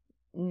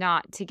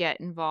not to get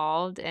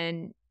involved.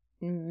 And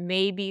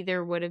maybe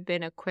there would have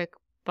been a quick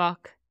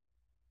buck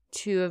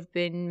to have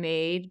been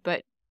made,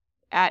 but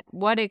at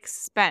what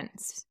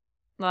expense?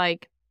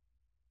 Like,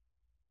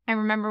 I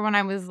remember when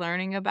I was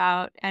learning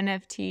about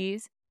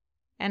NFTs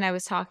and I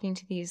was talking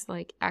to these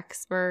like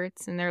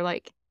experts, and they're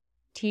like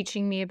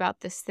teaching me about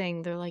this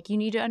thing. They're like, you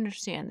need to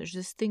understand there's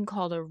this thing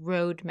called a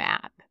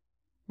roadmap,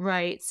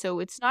 right? So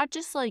it's not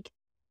just like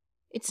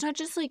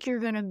you're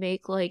going to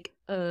make like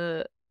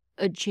a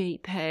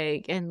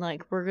JPEG and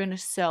like we're going to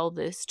sell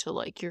this to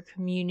like your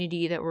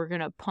community that we're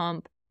going to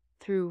pump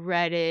through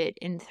Reddit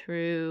and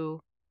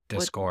through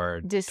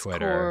Discord, Discord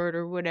Twitter,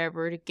 or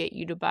whatever to get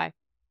you to buy.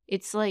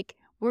 It's like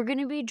we're going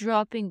to be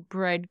dropping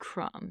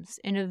breadcrumbs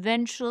and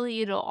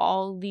eventually it'll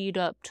all lead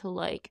up to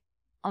like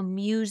a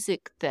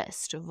music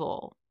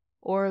festival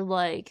or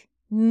like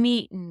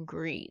meet and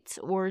greets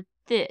or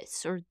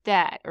this or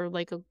that or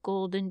like a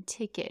golden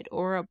ticket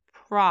or a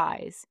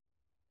prize.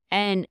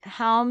 And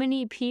how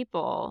many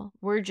people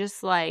were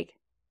just like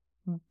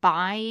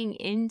buying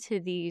into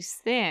these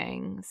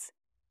things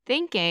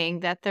thinking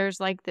that there's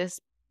like this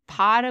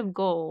pot of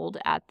gold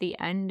at the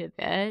end of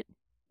it.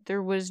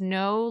 There was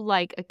no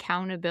like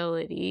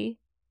accountability.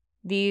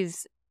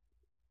 These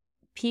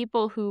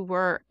people who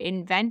were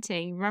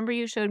inventing, remember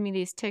you showed me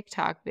these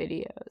TikTok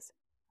videos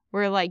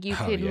where like you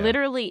could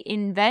literally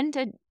invent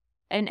an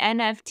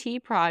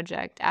NFT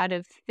project out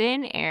of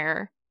thin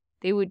air.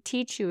 They would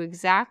teach you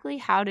exactly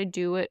how to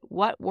do it,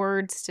 what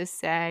words to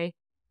say,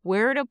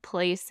 where to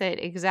place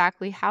it,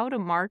 exactly how to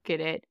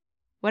market it,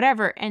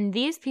 whatever. And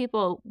these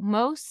people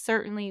most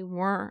certainly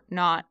were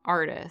not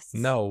artists.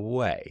 No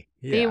way.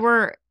 Yeah. They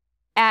were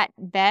at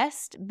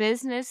best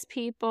business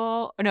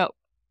people. No,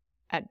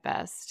 at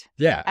best.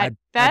 Yeah. At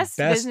best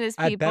business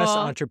people. At best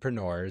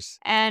entrepreneurs.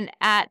 And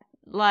at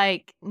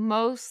like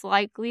most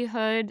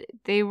likelihood,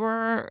 they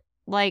were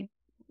like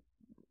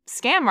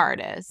scam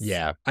artists.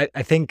 Yeah.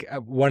 I think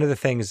one of the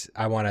things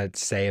I want to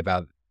say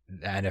about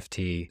the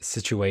NFT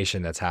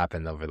situation that's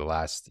happened over the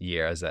last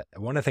year is that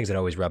one of the things that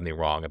always rubbed me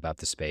wrong about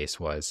the space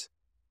was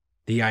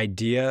the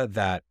idea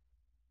that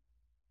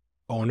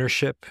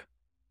ownership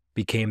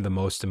became the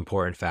most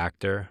important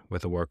factor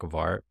with a work of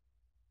art,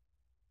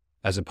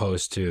 as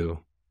opposed to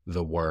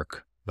the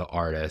work, the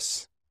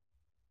artist,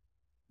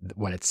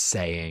 what it's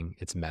saying,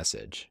 its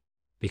message.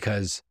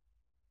 Because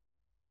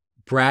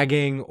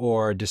bragging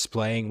or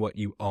displaying what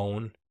you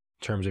own in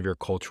terms of your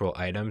cultural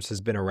items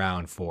has been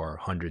around for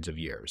hundreds of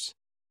years.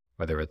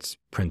 whether it's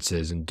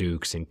princes and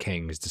dukes and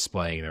kings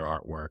displaying their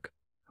artwork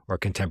or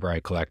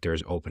contemporary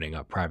collectors opening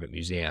up private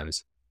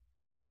museums.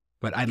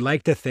 But I'd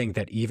like to think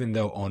that even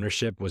though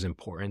ownership was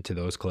important to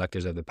those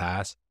collectors of the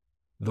past,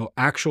 the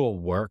actual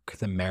work,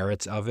 the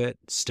merits of it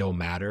still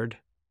mattered.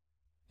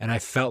 And I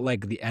felt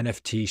like the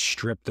NFT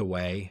stripped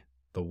away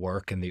the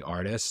work and the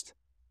artist.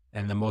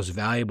 And the most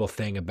valuable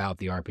thing about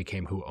the art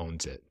became who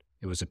owns it.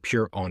 It was a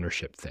pure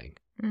ownership thing.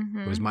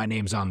 It was my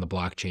name's on the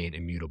blockchain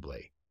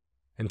immutably.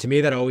 And to me,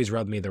 that always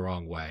rubbed me the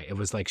wrong way. It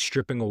was like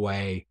stripping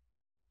away,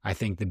 I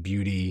think, the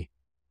beauty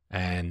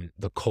and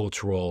the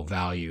cultural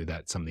value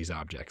that some of these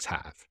objects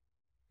have.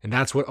 And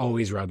that's what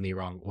always rubbed me the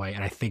wrong way.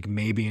 And I think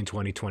maybe in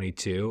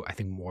 2022, I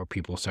think more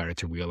people started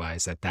to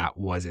realize that that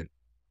wasn't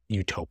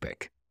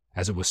utopic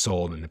as it was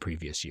sold in the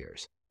previous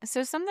years.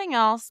 So something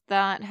else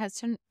that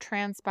has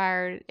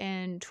transpired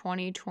in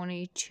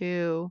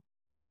 2022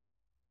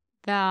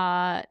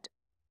 that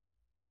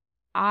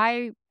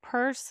I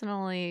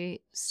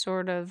personally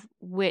sort of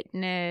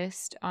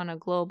witnessed on a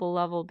global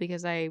level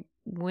because I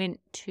went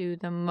to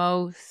the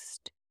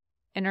most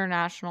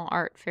international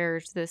art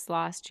fairs this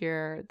last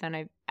year than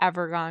I've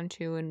ever gone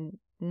to in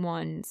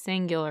one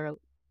singular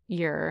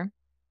year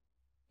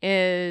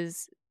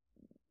is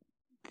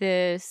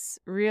this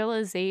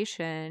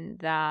realization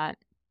that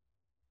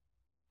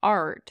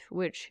art,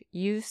 which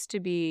used to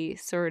be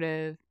sort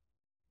of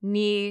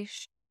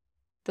niche,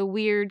 the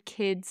weird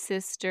kid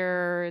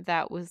sister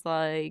that was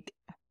like,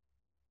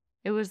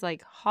 it was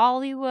like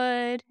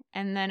Hollywood,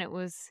 and then it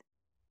was,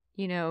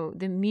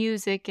 the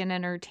music and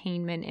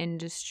entertainment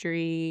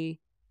industry,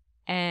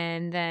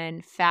 and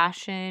then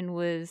fashion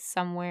was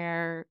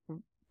somewhere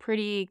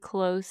pretty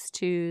close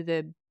to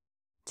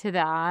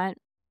that.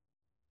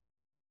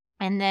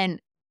 And then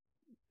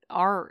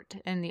art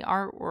and the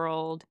art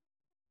world.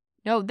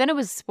 No, then it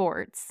was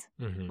sports.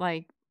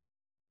 Like,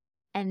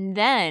 and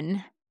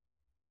then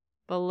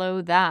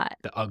below that,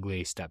 The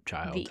ugly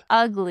stepchild. the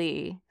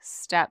ugly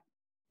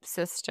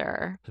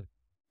stepsister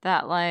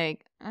that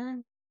like,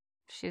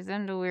 she's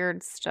into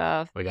weird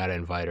stuff. We got to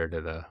invite her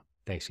to the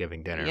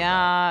Thanksgiving dinner.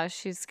 Yeah,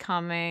 she's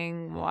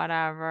coming,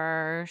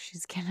 whatever.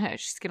 She's gonna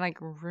like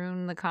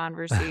ruin the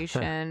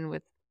conversation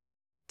with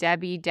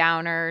Debbie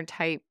Downer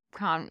type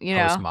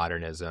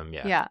Postmodernism,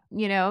 yeah.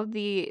 Yeah.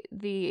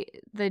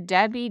 The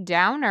Debbie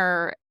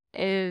Downer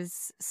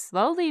is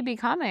slowly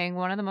becoming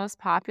one of the most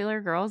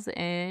popular girls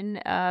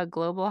in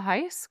global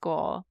high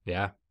school.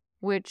 Yeah.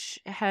 Which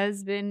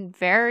has been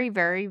very,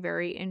 very,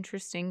 very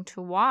interesting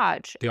to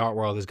watch. The art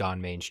world has gone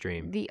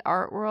mainstream. The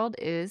art world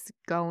is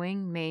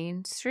going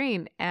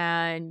mainstream.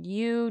 And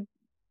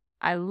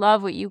I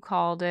love what you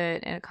called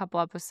it in a couple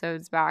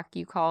episodes back.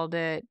 You called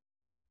it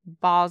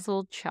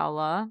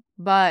Baselcella.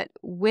 But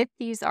with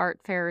these art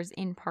fairs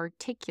in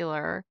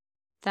particular,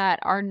 that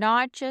are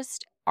not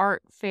just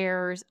art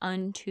fairs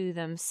unto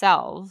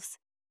themselves,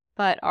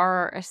 but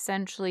are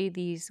essentially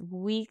these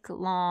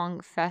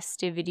week-long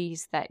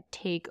festivities that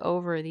take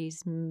over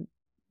these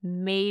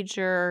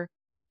major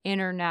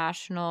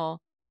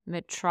international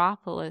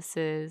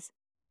metropolises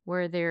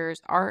where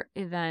there's art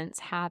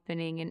events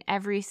happening in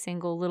every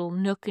single little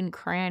nook and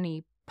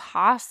cranny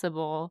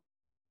possible.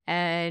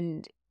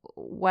 And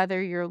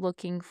whether you're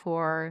looking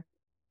for,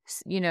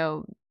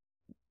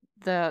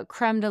 the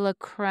creme de la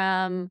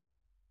creme,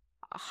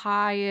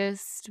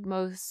 highest,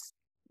 most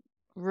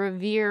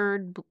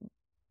revered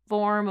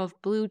form of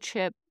blue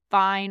chip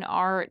fine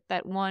art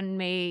that one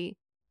may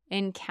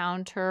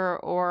encounter,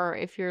 or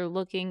if you're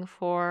looking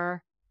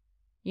for,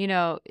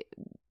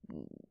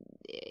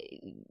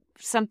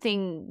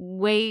 something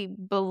way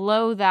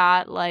below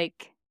that,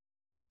 like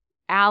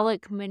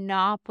Alec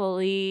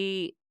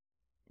Monopoly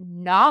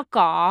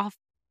knockoff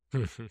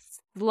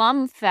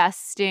slum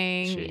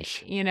festing,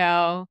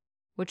 Sheesh.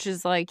 Which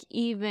is like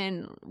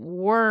even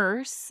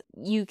worse.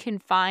 You can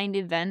find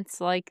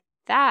events like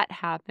that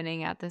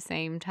happening at the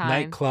same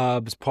time.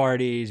 Nightclubs,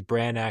 parties,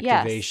 brand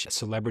activation,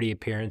 celebrity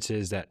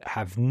appearances that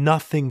have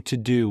nothing to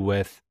do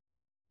with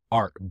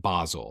Art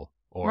Basel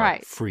or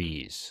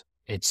Frieze.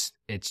 It's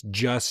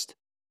just,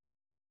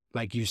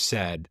 like you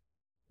said,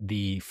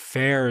 the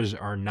fairs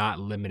are not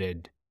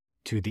limited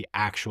to the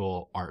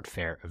actual art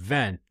fair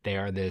event. They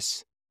are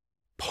this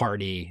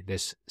party,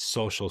 this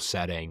social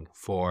setting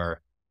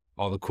for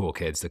all the cool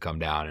kids to come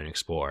down and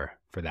explore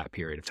for that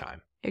period of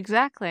time.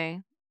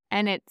 Exactly.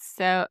 And that's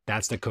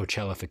the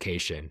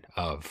Coachellafication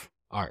of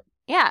art.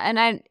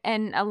 Yeah,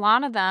 and a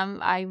lot of them,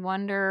 I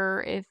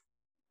wonder if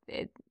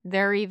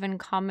they're even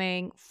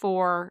coming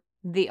for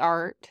the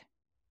art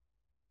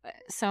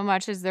so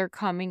much as they're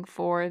coming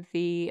for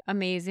the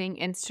amazing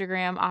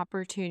Instagram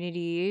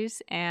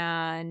opportunities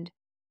and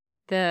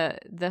the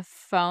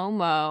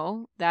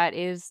FOMO that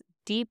is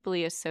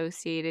deeply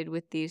associated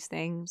with these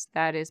things,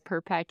 that is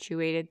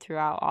perpetuated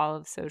throughout all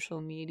of social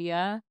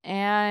media.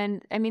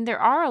 And I mean, there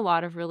are a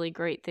lot of really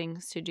great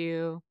things to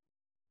do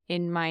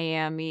in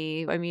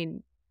Miami. I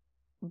mean,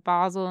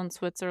 Basel in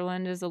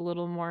Switzerland is a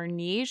little more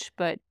niche,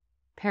 but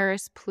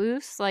Paris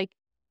Plus, like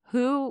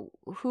who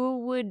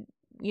would,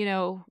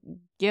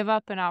 give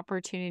up an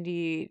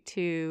opportunity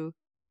to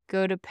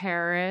go to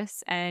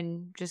Paris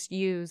and just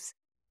use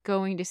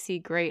going to see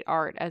great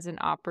art as an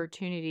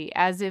opportunity,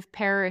 as if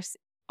Paris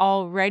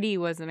already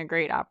wasn't a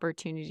great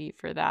opportunity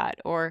for that,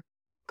 or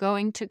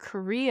going to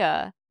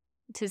Korea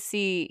to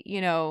see,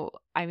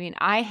 I mean,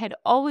 I had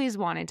always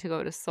wanted to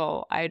go to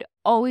Seoul. I'd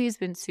always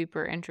been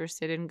super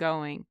interested in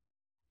going.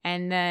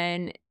 And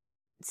then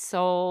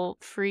Seoul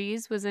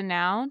Freeze was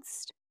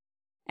announced,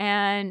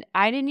 and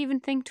I didn't even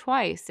think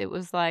twice. It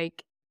was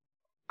like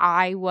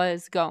I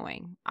was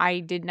going. I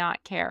did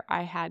not care.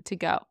 I had to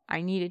go.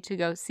 I needed to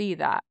go see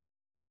that.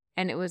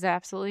 And it was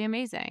absolutely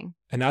amazing.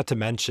 And not to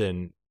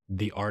mention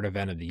the art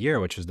event of the year,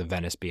 which was the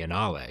Venice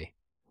Biennale,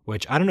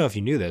 which I don't know if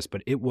you knew this,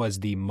 but it was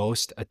the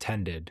most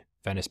attended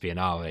Venice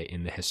Biennale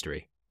in the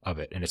history of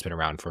it. And it's been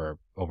around for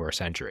over a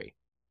century.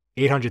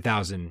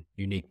 800,000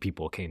 unique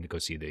people came to go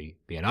see the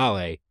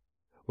Biennale,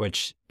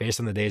 which based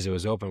on the days it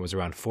was open was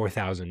around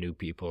 4,000 new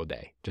people a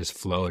day just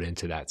flowed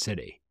into that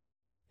city.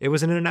 It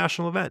was an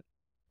international event.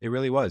 It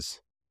really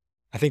was.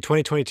 I think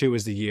 2022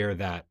 was the year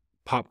that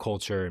pop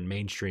culture and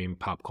mainstream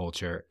pop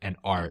culture and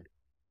art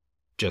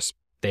just,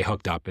 they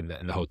hooked up in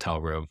the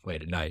hotel room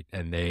late at night,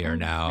 and they are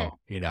now,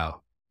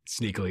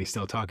 sneakily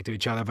still talking to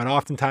each other, but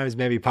oftentimes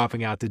maybe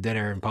popping out to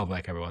dinner in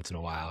public every once in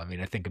a while. I mean,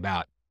 I think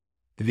about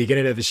the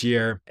beginning of this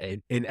year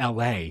in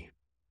LA,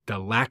 the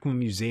LACMA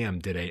Museum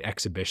did an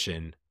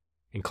exhibition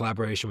in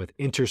collaboration with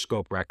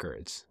Interscope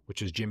Records,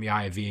 which is Jimmy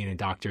Iovine and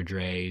Dr.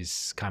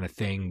 Dre's kind of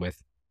thing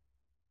with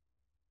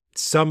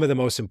some of the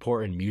most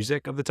important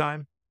music of the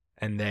time.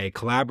 And they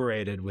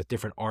collaborated with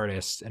different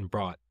artists and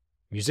brought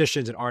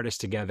musicians and artists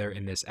together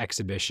in this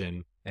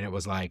exhibition. And it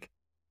was like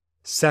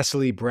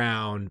Cecily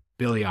Brown,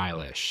 Billie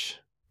Eilish,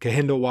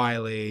 Kehinde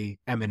Wiley,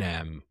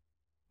 Eminem,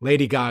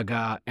 Lady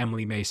Gaga,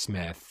 Emily May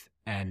Smith,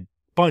 and a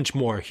bunch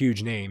more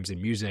huge names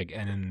in music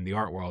and in the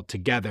art world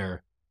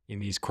together in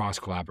these cross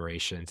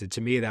collaborations. And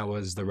to me, that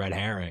was the red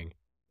herring.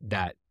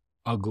 That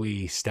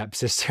ugly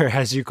stepsister,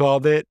 as you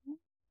called it,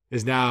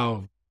 is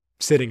now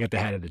sitting at the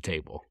head of the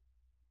table.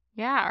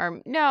 Yeah,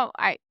 or no,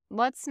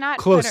 let's not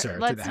Closer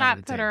put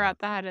her at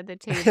the head of the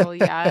table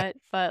yet,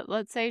 but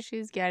let's say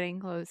she's getting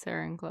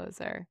closer and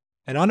closer.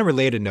 And on a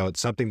related note,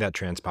 something that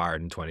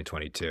transpired in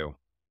 2022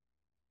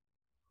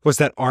 was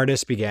that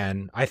artists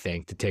began, I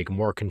think, to take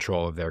more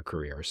control of their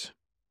careers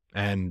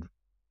and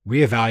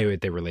reevaluate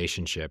their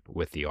relationship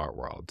with the art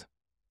world.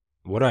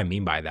 What do I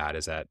mean by that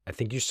is that I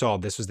think you saw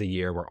this was the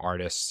year where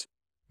artists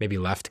maybe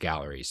left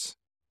galleries,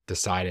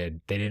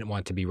 decided they didn't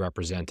want to be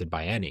represented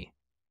by any,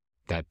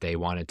 that they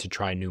wanted to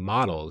try new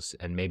models.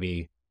 And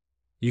maybe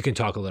you can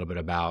talk a little bit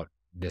about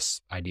this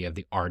idea of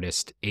the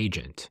artist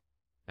agent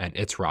and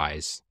its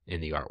rise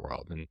in the art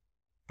world. And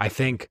I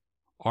think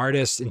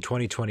artists in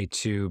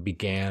 2022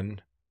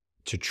 began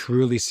to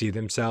truly see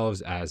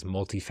themselves as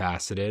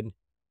multifaceted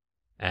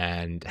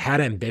and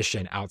had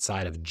ambition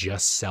outside of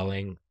just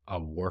selling a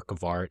work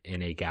of art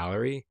in a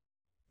gallery,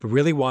 but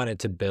really wanted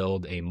to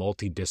build a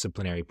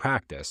multidisciplinary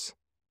practice.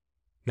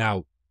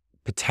 Now,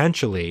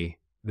 potentially,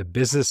 the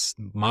business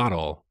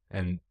model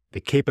and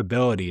the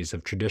capabilities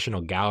of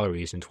traditional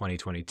galleries in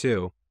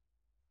 2022,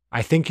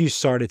 I think you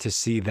started to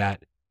see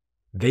that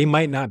they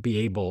might not be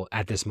able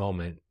at this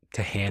moment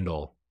to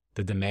handle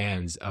the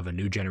demands of a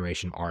new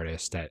generation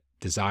artist that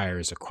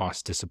desires a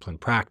cross-discipline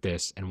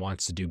practice and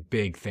wants to do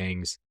big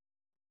things,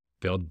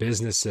 build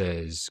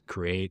businesses,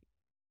 create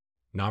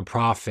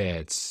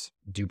nonprofits,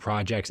 do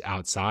projects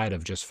outside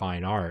of just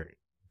fine art,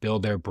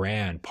 build their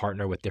brand,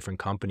 partner with different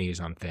companies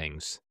on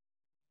things.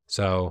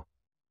 So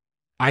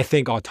I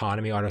think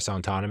artist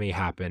autonomy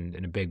happened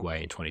in a big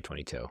way in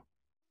 2022.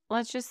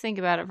 Let's just think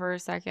about it for a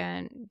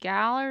second.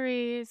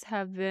 Galleries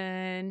have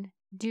been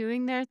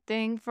doing their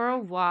thing for a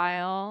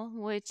while,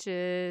 which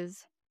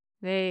is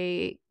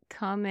they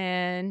come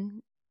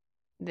in,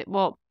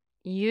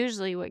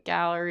 usually what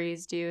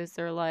galleries do is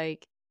they're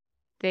like,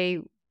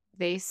 they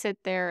sit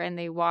there and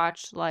they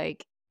watch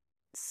like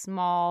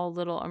small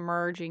little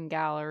emerging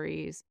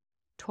galleries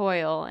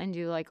toil and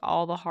do like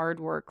all the hard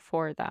work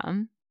for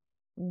them.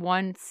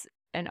 Once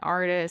an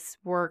artist's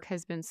work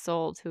has been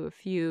sold to a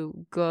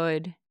few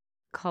good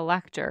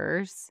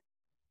collectors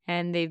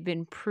and they've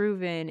been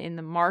proven in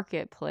the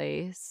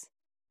marketplace,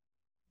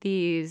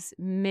 these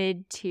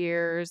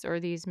mid-tiers or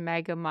these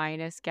mega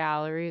minus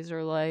galleries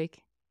are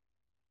like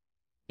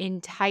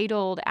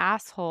entitled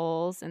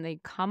assholes, and they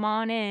come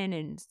on in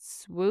and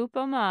swoop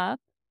them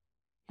up,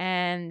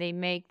 and they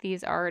make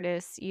these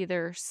artists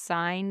either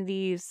sign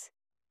these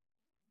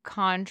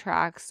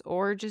contracts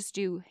or just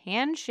do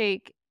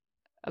handshake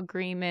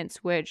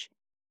agreements, which,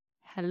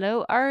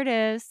 hello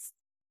artists,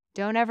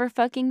 don't ever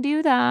fucking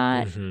do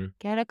that. Mm-hmm.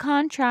 Get a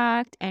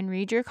contract and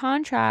read your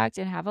contract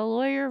and have a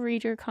lawyer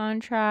read your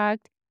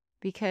contract,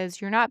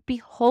 because you're not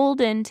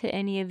beholden to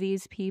any of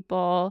these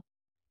people.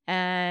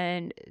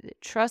 And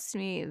trust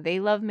me, they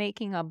love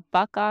making a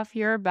buck off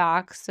your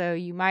back, so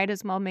you might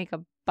as well make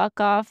a buck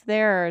off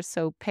theirs,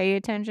 so pay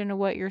attention to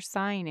what you're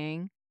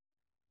signing.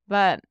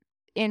 But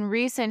in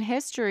recent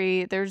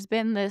history, there's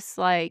been this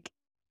like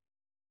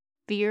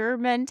fear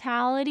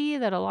mentality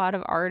that a lot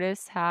of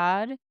artists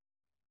had,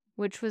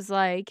 which was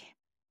like,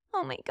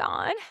 oh my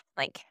God,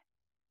 like,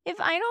 if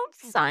I don't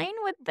sign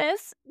with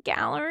this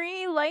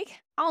gallery,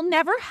 like, I'll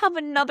never have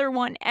another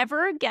one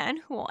ever again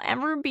who will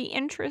ever be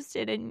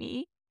interested in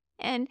me.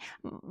 And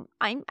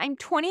I'm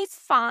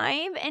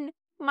 25 and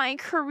my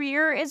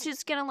career is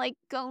just gonna like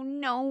go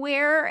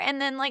nowhere, and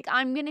then like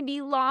I'm gonna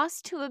be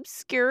lost to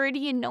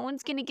obscurity and no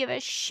one's gonna give a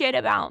shit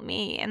about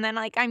me, and then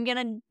like I'm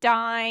gonna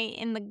die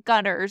in the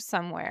gutters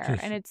somewhere.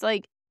 And it's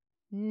like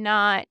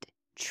not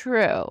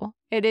true.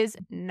 It is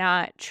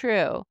not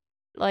true.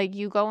 Like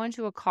you go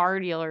into a car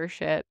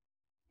dealership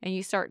and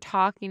you start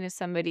talking to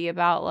somebody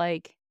about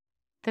like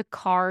the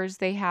cars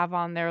they have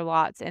on their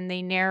lots, and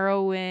they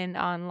narrow in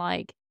on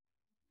like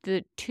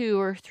the 2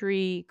 or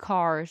 3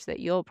 cars that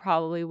you'll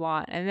probably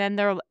want. And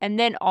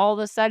then all of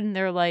a sudden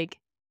they're like,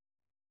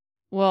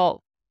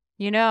 "Well,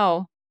 you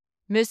know,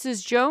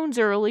 Mrs. Jones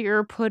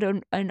earlier put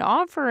an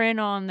offer in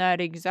on that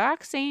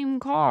exact same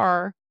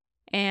car,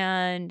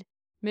 and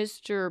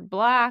Mr.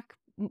 Black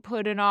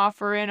put an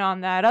offer in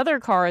on that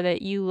other car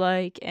that you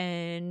like,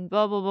 and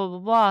blah blah blah blah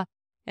blah."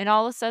 And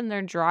all of a sudden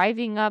they're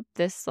driving up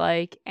this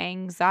like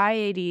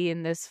anxiety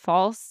and this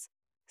false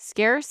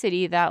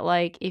scarcity that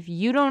like if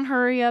you don't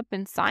hurry up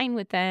and sign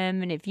with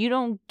them, and if you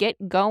don't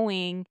get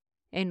going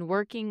and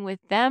working with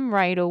them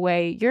right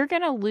away, you're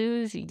going to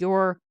lose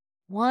your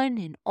one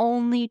and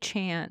only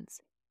chance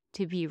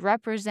to be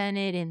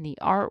represented in the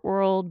art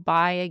world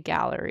by a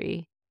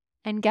gallery.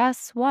 And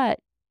guess what,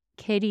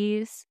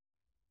 kiddies?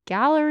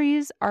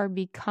 Galleries are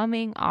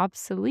becoming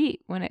obsolete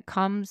when it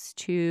comes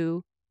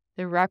to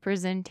the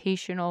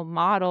representational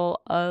model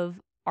of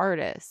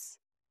artists.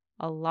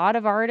 A lot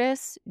of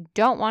artists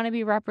don't want to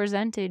be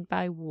represented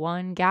by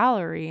one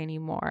gallery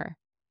anymore.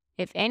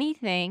 If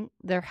anything,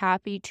 they're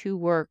happy to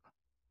work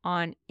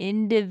on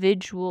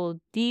individual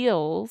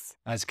deals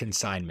as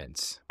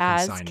consignments.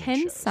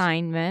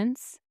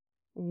 Consignments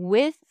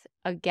with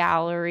a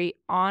gallery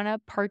on a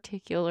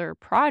particular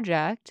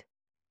project.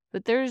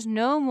 But there's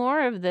no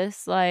more of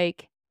this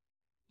like,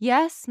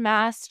 yes,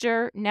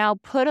 master, now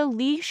put a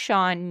leash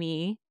on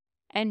me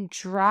and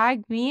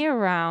drag me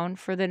around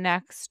for the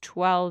next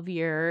 12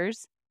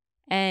 years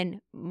and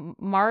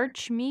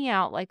march me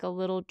out like a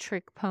little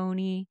trick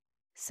pony,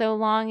 so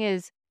long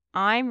as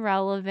I'm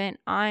relevant,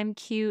 I'm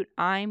cute,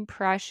 I'm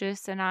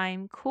precious, and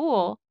I'm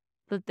cool.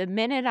 But the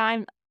minute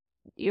I'm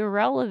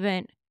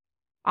irrelevant,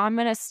 I'm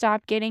going to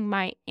stop getting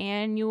my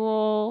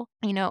annual,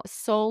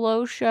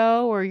 solo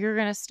show, or you're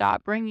going to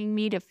stop bringing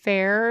me to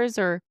fairs,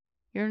 or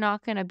you're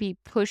not going to be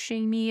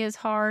pushing me as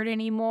hard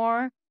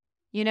anymore,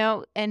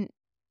 and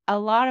a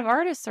lot of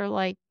artists are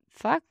like,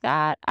 fuck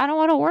that. I don't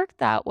want to work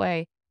that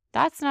way.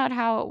 That's not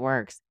how it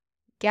works.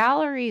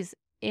 Galleries,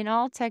 in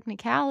all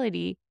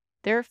technicality,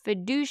 their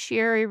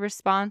fiduciary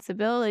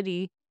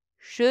responsibility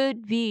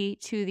should be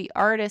to the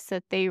artists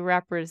that they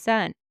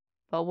represent.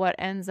 But what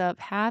ends up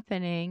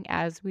happening,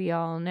 as we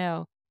all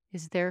know,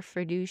 is their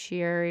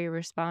fiduciary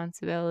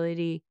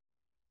responsibility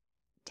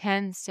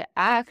tends to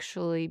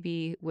actually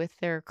be with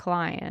their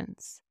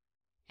clients.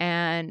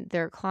 And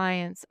their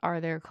clients are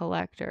their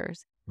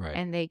collectors. Right.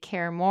 And they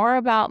care more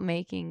about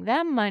making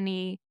them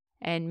money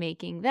and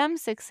making them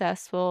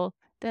successful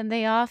than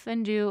they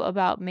often do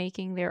about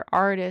making their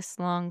artists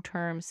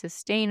long-term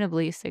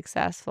sustainably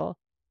successful.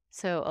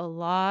 So a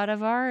lot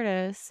of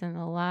artists in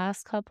the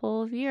last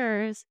couple of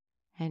years,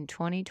 and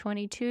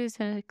 2022 is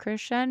a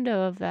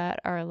crescendo of that,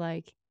 are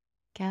like,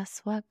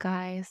 guess what,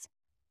 guys?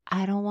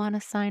 I don't want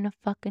to sign a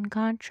fucking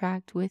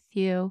contract with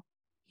you.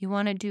 You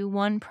want to do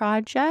one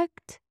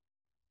project?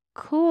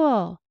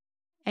 Cool.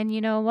 And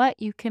you know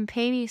what? You can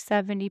pay me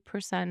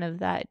 70% of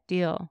that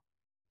deal.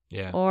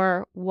 Yeah.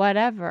 Or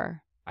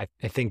whatever. I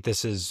think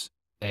this is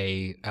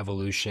a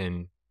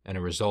evolution and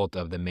a result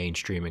of the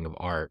mainstreaming of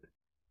art,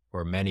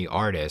 where many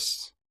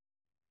artists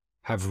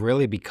have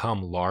really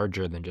become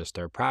larger than just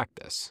their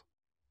practice,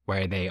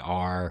 where they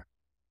are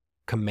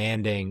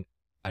commanding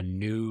a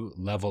new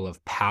level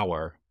of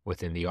power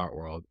within the art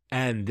world.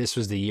 And this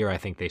was the year I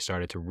think they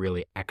started to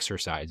really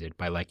exercise it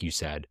by, like you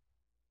said,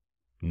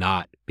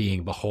 not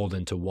being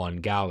beholden to one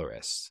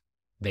gallerist.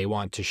 They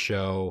want to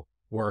show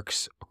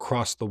works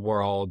across the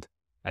world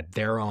at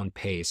their own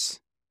pace,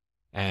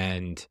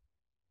 and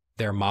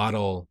their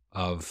model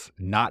of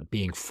not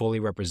being fully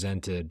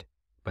represented,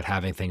 but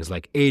having things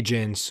like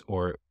agents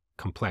or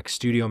complex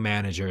studio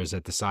managers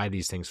that decide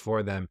these things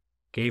for them,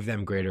 gave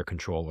them greater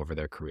control over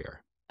their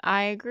career.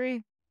 I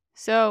agree.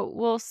 So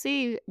we'll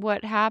see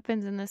what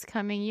happens in this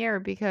coming year,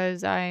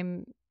 because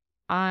I'm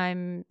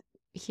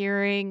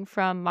hearing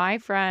from my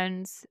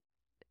friends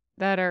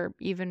that are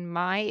even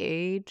my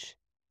age.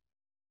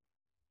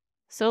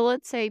 So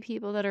let's say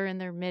people that are in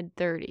their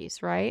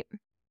mid-30s, right?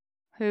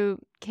 Who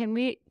can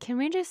we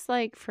just,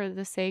 like, for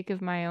the sake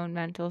of my own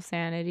mental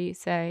sanity,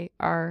 say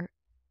are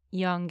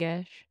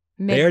youngish.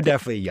 They are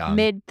definitely young.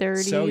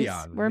 Mid-30s. So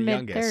young. We're The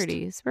youngest.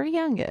 mid-30s. We're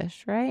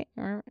youngish, right?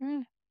 We're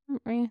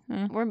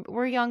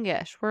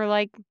youngish. We're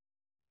like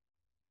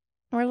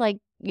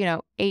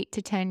 8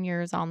 to 10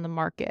 years on the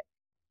market,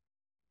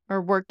 or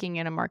working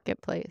in a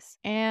marketplace.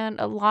 And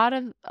a lot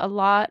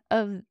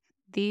of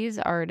these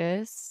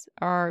artists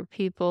are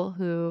people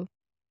who,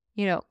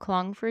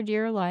 clung for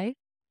dear life,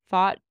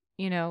 fought,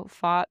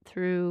 fought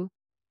through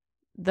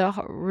the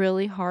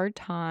really hard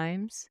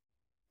times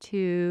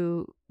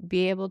to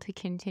be able to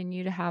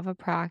continue to have a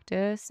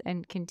practice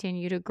and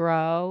continue to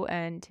grow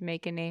and to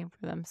make a name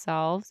for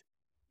themselves.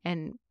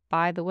 And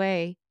by the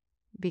way,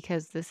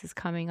 because this is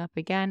coming up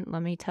again,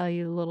 let me tell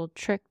you a little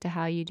trick to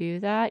how you do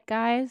that,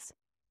 guys.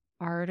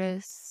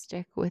 Artists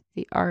stick with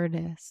the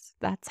artists.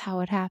 That's how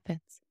it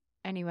happens.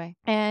 Anyway,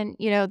 and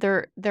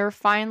they're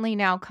finally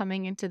now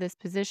coming into this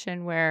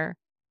position where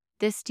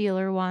this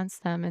dealer wants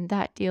them and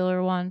that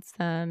dealer wants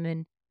them,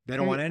 and They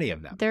don't want any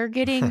of them. they're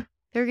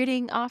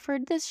getting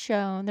offered this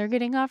show and they're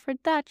getting offered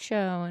that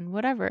show and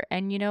whatever.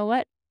 And you know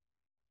what?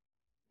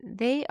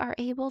 They are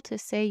able to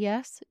say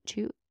yes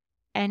to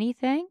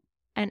anything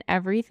and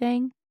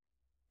everything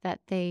that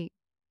they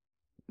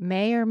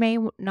may or may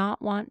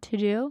not want to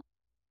do.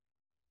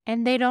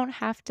 And they don't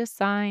have to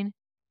sign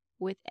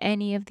with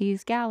any of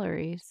these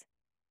galleries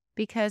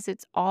because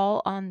it's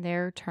all on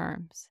their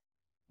terms.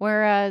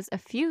 Whereas a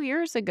few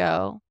years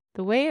ago,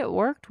 the way it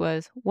worked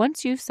was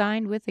once you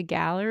signed with a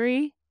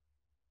gallery,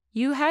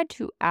 you had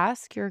to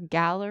ask your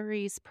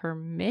gallery's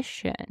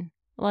permission.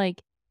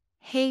 Like,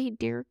 hey,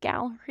 dear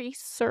gallery,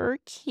 Sir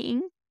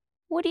King,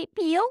 would it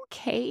be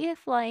okay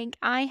if,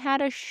 I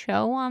had a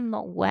show on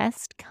the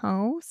West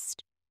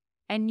Coast?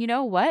 And you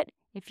know what?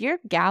 If your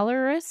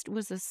gallerist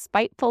was a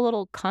spiteful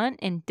little cunt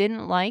and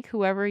didn't like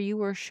whoever you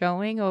were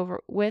showing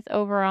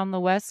over on the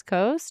West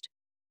Coast,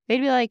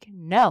 they'd be like,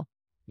 no.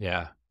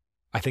 Yeah.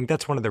 I think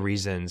that's one of the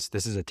reasons,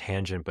 this is a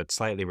tangent, but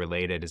slightly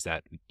related, is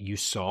that you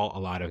saw a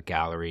lot of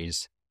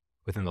galleries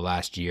within the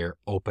last year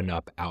open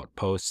up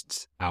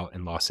outposts out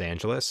in Los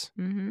Angeles,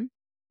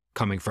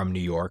 coming from New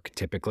York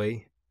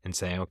typically, and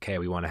saying, okay,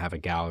 we want to have a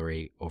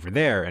gallery over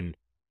there. And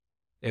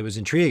it was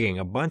intriguing.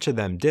 A bunch of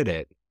them did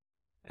it.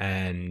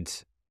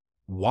 And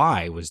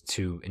why was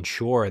to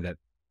ensure that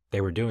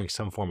they were doing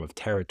some form of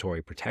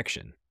territory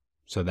protection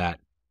so that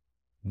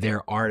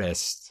their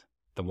artists,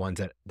 the ones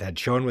that had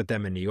shown with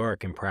them in New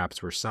York and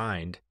perhaps were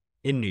signed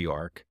in New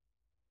York,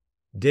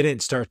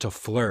 didn't start to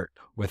flirt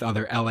with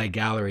other LA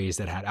galleries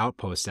that had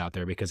outposts out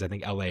there, because I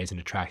think LA is an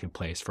attractive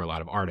place for a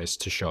lot of artists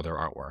to show their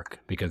artwork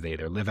because they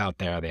either live out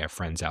there, they have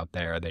friends out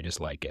there, or they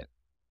just like it.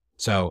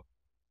 So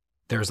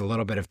there's a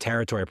little bit of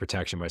territory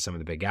protection by some of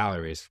the big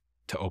galleries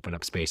to open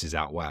up spaces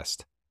out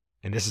west.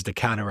 And this is to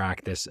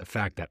counteract this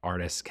effect that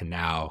artists can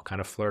now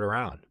kind of flirt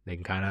around. They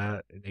can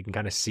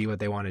kind of see what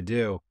they want to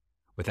do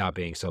without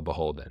being so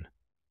beholden.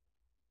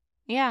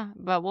 Yeah,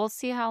 but we'll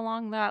see how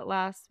long that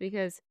lasts,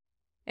 because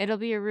it'll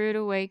be a rude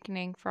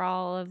awakening for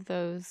all of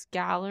those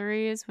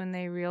galleries when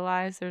they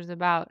realize there's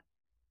about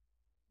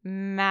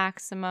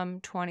maximum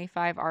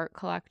 25 art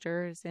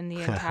collectors in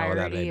the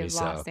entirety of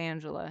Los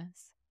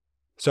Angeles.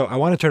 So I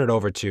want to turn it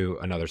over to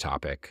another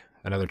topic,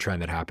 another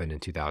trend that happened in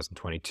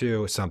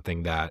 2022,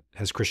 something that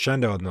has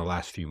crescendoed in the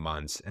last few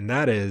months, and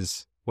that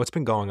is what's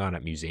been going on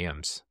at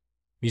museums.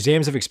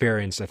 Museums have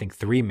experienced, I think,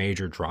 3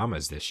 major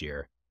dramas this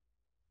year.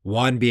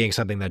 One being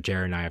something that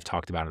Jared and I have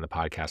talked about on the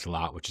podcast a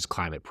lot, which is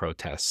climate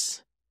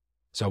protests.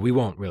 So we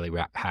won't really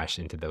hash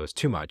into those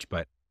too much,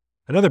 but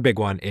another big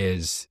one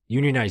is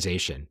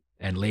unionization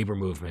and labor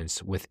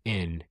movements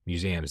within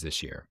museums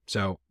this year.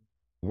 So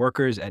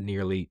workers at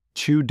nearly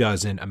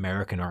 24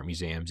 American art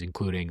museums,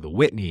 including the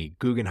Whitney,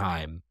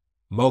 Guggenheim,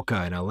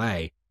 MoCA in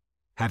LA,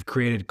 have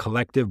created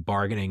collective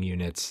bargaining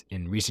units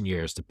in recent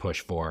years to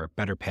push for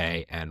better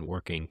pay and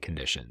working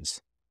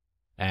conditions.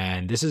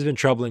 And this has been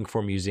troubling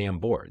for museum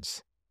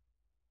boards.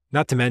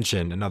 Not to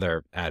mention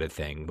another added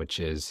thing, which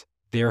is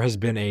there has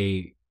been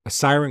a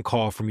siren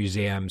call for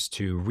museums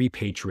to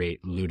repatriate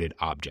looted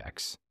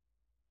objects.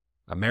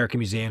 American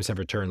museums have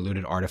returned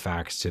looted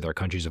artifacts to their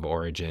countries of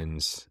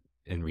origins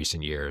in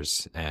recent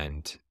years,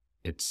 and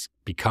it's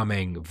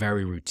becoming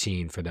very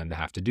routine for them to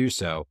have to do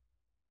so.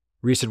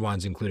 Recent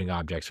ones including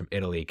objects from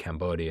Italy,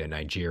 Cambodia,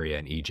 Nigeria,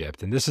 and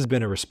Egypt. And this has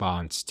been a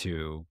response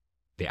to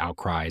the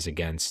outcries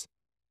against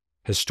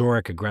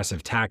historic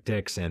aggressive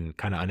tactics and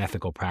kind of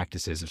unethical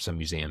practices of some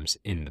museums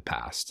in the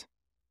past.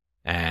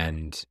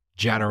 And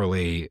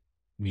generally,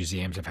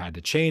 museums have had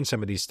to change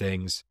some of these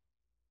things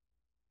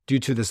due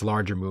to this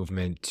larger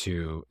movement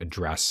to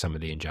address some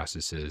of the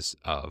injustices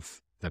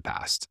of the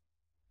past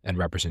and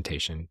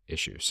representation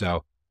issues.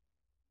 So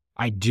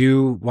I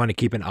do want to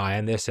keep an eye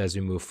on this as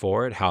we move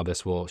forward, how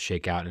this will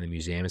shake out in the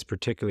museums,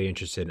 particularly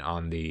interested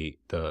on the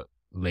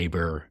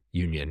labor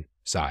union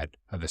side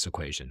of this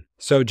equation.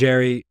 So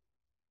Jerry,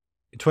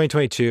 in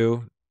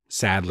 2022,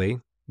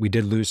 sadly, we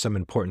did lose some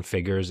important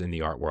figures in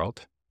the art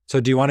world. So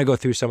do you want to go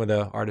through some of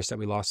the artists that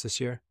we lost this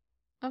year?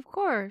 Of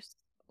course.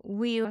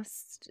 We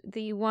lost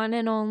the one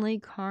and only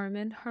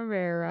Carmen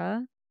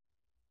Herrera,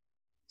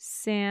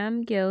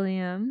 Sam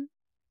Gilliam,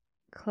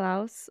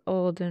 Klaus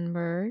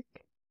Oldenburg,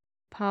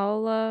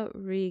 Paula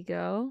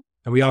Rigo.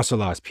 And we also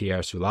lost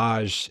Pierre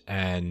Soulages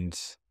and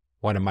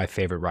one of my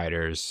favorite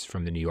writers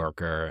from The New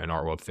Yorker, an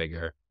art world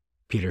figure,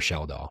 Peter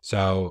Schjeldahl.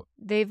 So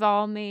they've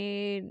all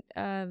made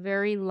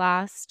very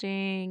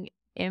lasting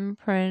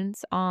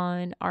imprints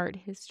on art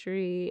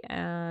history,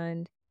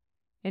 and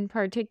in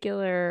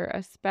particular,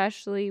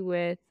 especially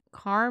with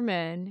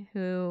Carmen,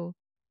 who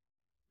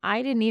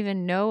I didn't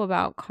even know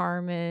about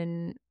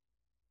Carmen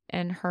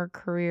and her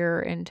career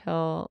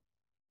until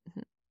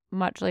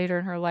much later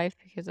in her life,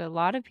 because a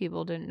lot of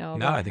people didn't know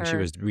No, I about think she her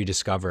was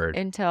rediscovered.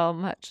 until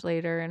much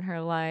later in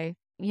her life.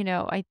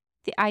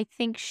 I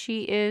think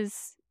she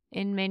is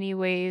in many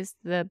ways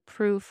the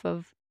proof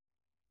of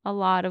a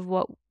lot of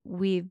what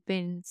we've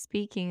been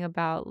speaking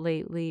about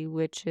lately,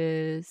 which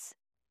is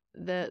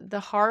the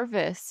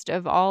harvest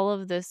of all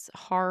of this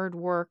hard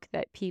work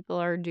that people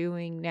are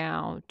doing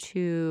now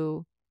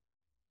to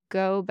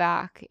go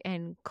back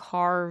and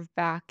carve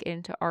back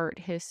into art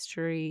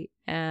history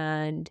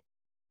and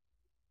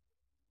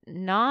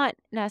not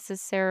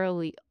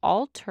necessarily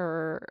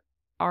alter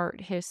art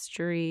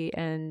history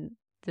and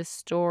the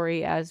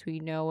story as we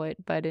know it,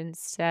 but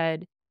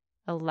instead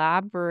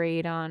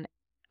elaborate on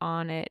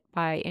it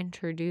by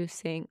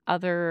introducing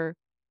other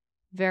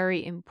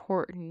very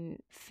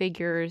important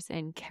figures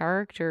and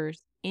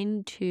characters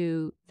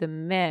into the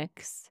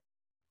mix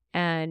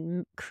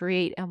and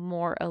create a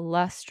more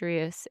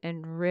illustrious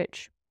and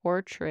rich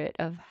portrait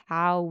of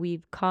how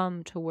we've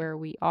come to where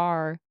we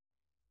are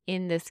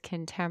in this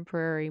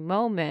contemporary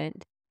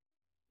moment,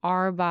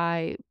 are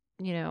by,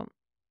 you know,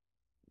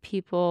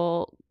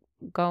 people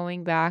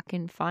going back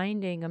and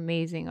finding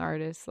amazing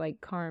artists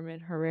like Carmen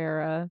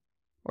Herrera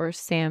or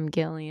Sam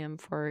Gilliam,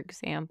 for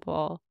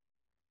example.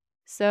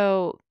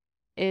 So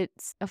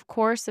it's, of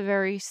course, a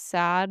very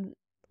sad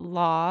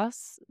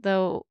loss,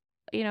 though,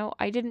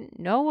 I didn't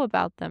know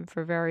about them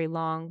for very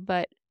long,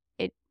 but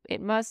it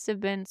must have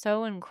been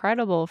so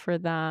incredible for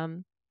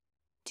them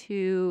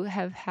to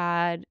have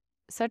had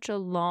such a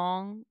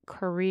long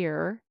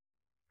career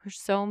for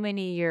so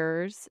many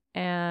years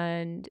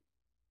and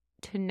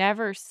to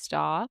never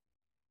stop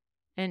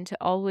and to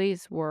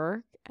always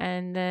work.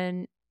 And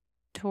then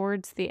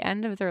towards the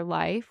end of their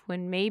life,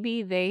 when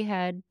maybe they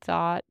had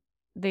thought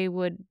they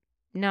would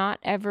not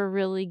ever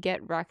really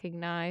get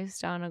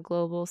recognized on a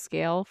global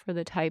scale for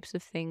the types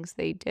of things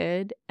they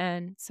did,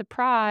 and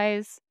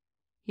surprise,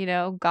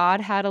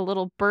 God had a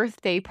little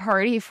birthday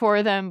party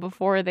for them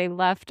before they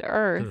left Hmm.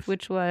 Earth,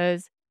 which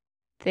was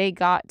they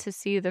got to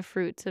see the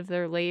fruits of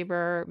their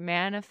labor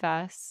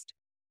manifest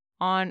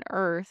on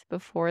Earth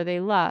before they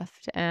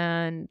left.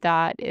 And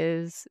that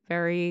is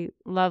very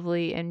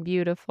lovely and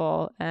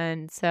beautiful.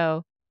 And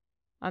so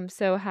I'm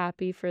so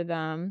happy for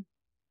them.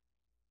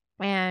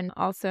 And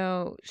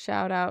also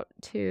shout out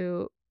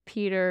to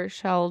Peter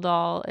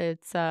Sheldall.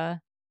 It's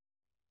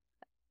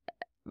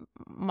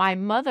my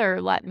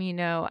mother let me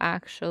know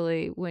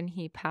actually when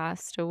he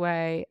passed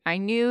away. I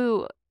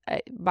knew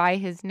by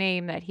his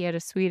name that he had a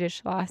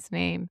Swedish last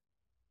name.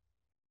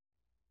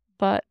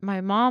 But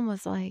my mom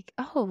was like,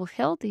 "Oh,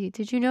 Hildy,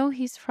 did you know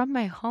he's from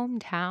my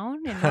hometown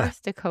in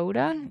North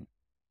Dakota?"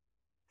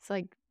 It's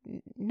like,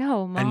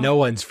 No, And Mom." no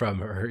one's from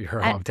her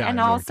hometown And in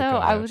North also I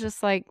Dakota. was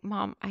just like,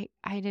 "Mom,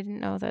 I didn't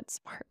know that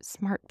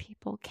smart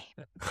people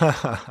came."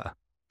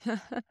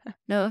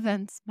 No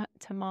offense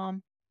to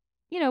Mom.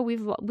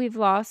 We've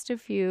lost a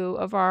few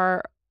of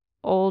our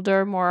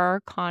older,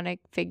 more iconic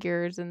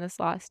figures in this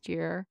last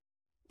year,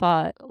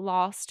 but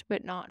lost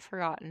but not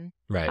forgotten,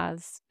 Right.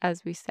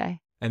 as we say.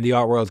 And the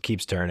art world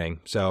keeps turning.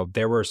 So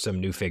there were some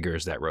new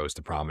figures that rose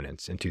to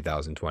prominence in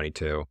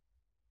 2022.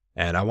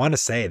 And I want to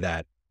say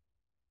that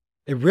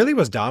it really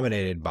was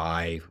dominated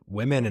by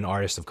women and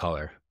artists of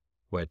color,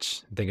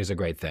 which I think is a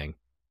great thing.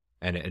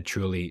 And it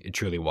truly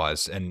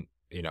was. And,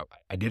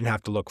 I didn't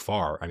have to look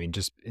far. I mean,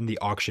 just in the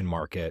auction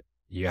market,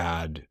 you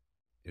had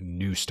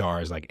new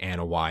stars like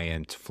Anna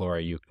Wyant,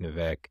 Flora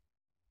Yuknavik,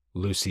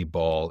 Lucy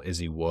Ball,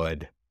 Izzy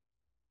Wood.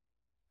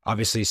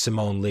 Obviously,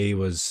 Simone Lee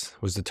was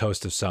the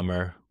toast of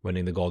summer,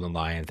 winning the Golden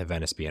Lion at the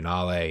Venice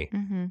Biennale.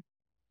 Mm-hmm.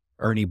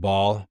 Ernie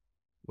Ball,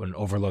 an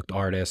overlooked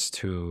artist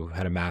who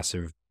had a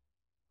massive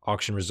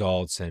auction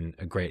results and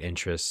a great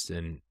interest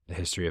in the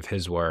history of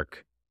his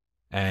work.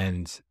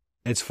 And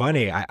it's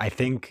funny, I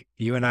think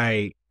you and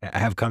I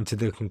have come to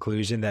the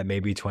conclusion that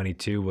maybe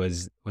 22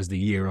 was the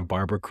year of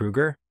Barbara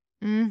Kruger.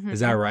 Is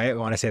that Mm-hmm. right? I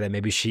want to say that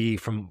maybe she,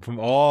 from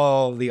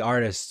all the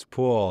artists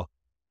pool,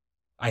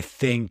 I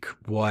think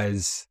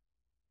was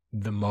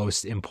the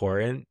most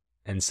important,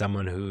 and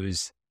someone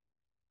whose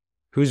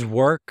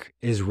work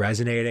is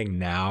resonating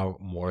now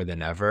more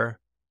than ever.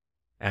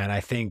 And I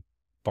think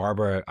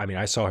Barbara, I mean,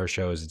 I saw her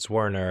shows at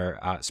Warner,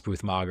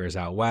 Spoothmongers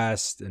out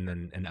west, and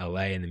then in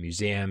LA in the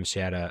museum. She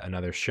had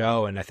another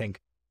show. And I think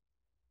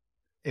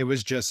it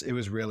was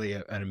really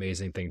an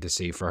amazing thing to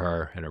see for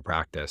her and her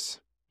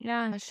practice.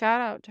 Yeah, a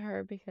shout out to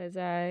her because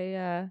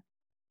I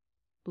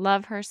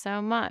love her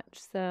so much.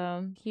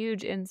 So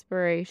huge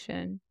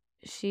inspiration.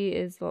 She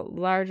is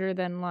larger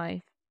than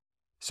life.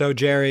 So,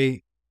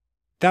 Jerry,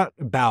 that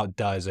about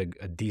does a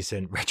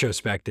decent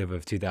retrospective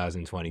of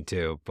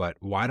 2022, but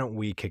why don't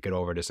we kick it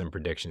over to some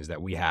predictions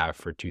that we have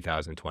for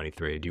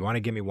 2023? Do you want to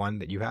give me one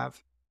that you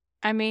have?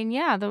 I mean,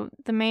 yeah, the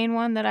main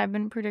one that I've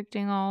been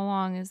predicting all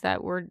along is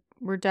that we're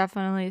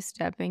definitely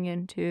stepping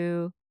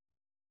into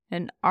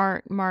an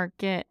art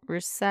market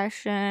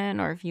recession,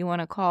 or if you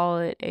want to call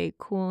it a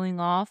cooling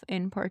off,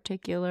 in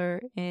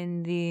particular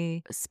in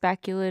the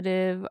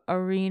speculative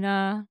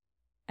arena.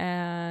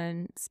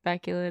 And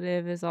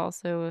speculative is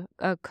also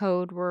a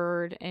code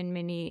word in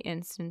many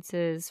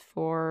instances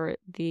for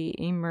the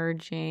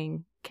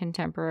emerging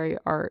contemporary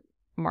art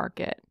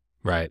market.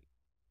 Right.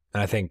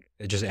 And I think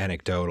just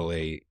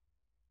anecdotally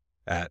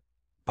at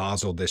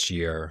Basel this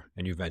year,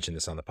 and you've mentioned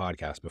this on the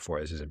podcast before,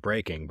 this isn't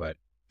breaking, but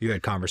you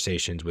had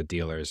conversations with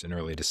dealers in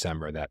early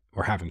December that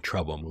were having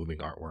trouble moving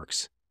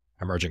artworks,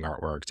 emerging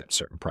artworks at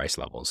certain price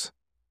levels.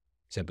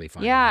 Simply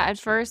finding Yeah, homes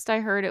at for them. first I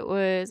heard it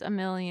was 1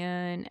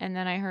 million, and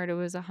then I heard it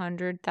was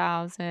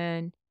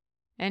 100,000.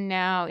 And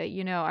now,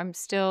 I'm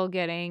still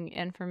getting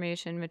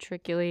information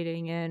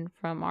matriculating in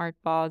from Art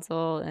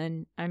Basel,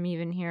 and I'm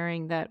even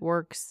hearing that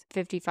works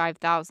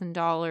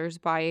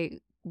 $55,000 by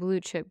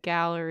blue chip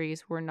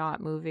galleries were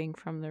not moving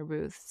from their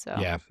booth. So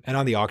Yeah. And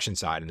on the auction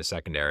side in the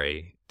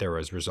secondary, there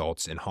was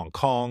results in Hong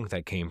Kong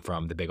that came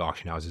from the big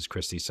auction houses,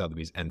 Christie's,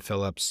 Sotheby's, and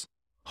Phillips.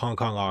 Hong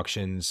Kong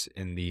auctions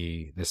in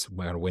this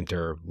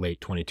winter, late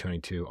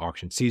 2022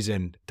 auction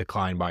season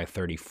declined by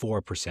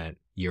 34%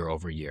 year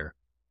over year.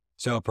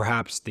 So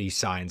perhaps the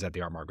signs that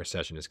the art market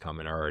recession is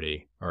coming are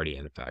already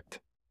in effect.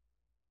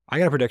 I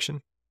got a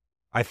prediction.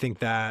 I think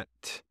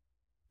that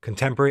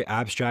contemporary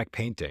abstract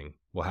painting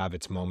will have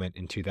its moment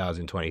in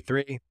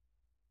 2023.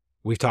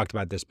 We've talked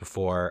about this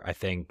before. I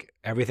think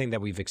everything that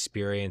we've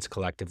experienced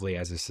collectively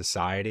as a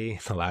society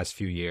the last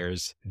few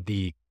years,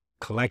 the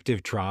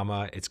collective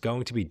trauma, it's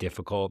going to be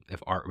difficult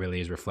if art really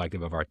is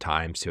reflective of our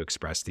times to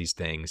express these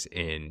things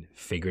in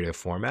figurative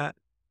format.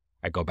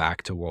 I go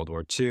back to World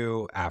War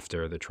II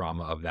after the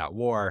trauma of that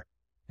war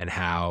and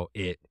how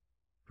it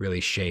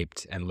really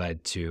shaped and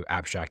led to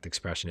abstract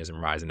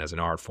expressionism rising as an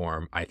art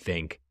form. I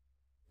think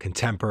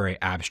contemporary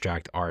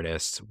abstract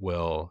artists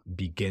will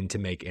begin to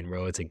make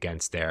inroads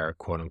against their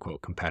quote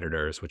unquote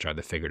competitors, which are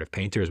the figurative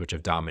painters, which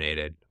have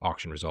dominated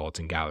auction results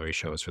and gallery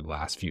shows for the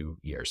last few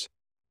years.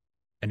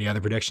 Any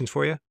other predictions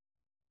for you?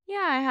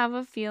 yeah, I have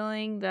a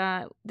feeling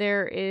that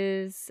there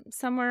is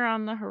somewhere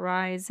on the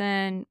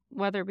horizon,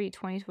 whether it be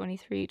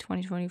 2023,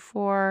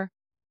 2024,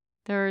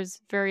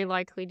 there's very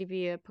likely to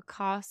be a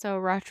Picasso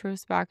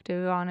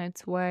retrospective on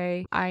its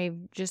way.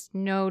 I've just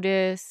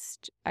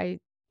noticed, I've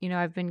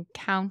been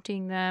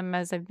counting them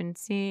as I've been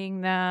seeing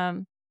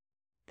them.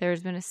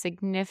 There's been a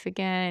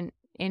significant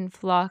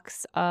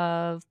influx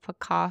of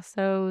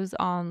Picassos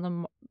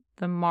on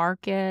the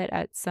market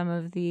at some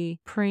of the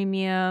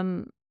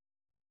premium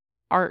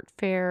art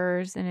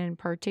fairs, and in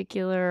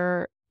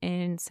particular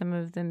in some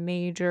of the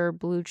major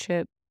blue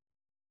chip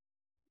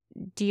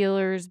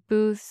dealers'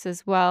 booths,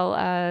 as well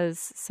as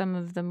some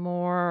of the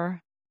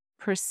more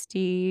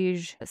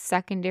prestige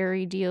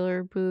secondary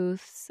dealer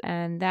booths.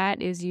 And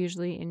that is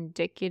usually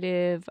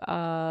indicative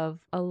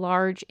of a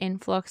large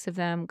influx of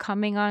them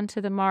coming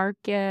onto the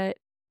market.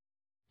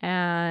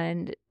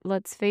 And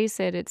let's face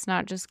it, it's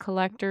not just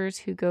collectors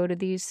who go to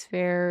these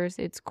fairs,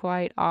 it's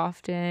quite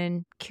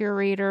often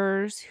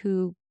curators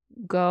who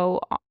go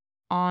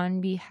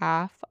on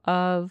behalf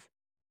of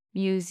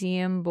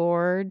museum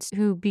boards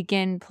who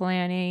begin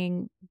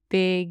planning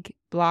big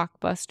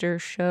blockbuster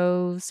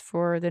shows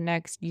for the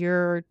next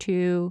year or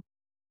two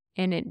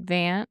in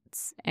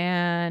advance.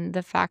 And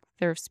the fact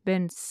that there's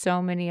been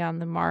so many on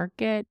the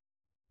market,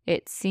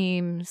 it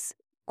seems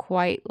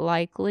quite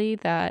likely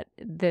that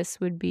this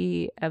would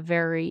be a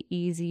very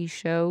easy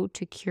show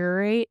to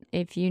curate.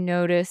 If you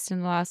noticed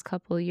in the last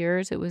couple of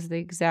years, it was the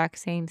exact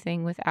same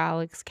thing with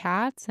Alex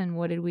Katz. And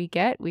what did we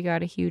get? We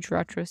got a huge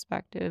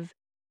retrospective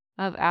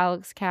of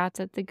Alex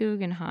Katz at the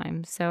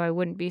Guggenheim. So I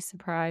wouldn't be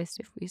surprised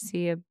if we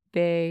see a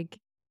big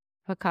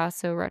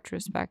Picasso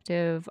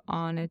retrospective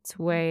on its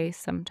way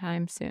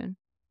sometime soon.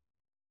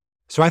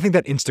 So I think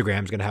that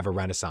Instagram is going to have a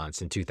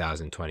renaissance in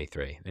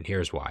 2023, and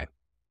here's why.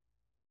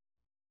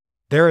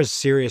 There is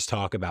serious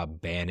talk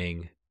about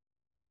banning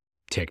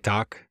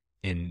TikTok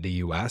in the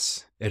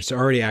US. It's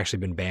already actually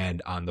been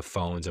banned on the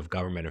phones of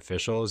government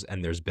officials,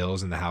 and there's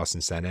bills in the House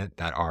and Senate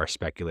that are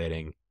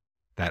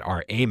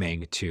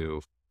aiming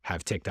to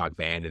have TikTok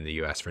banned in the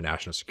US for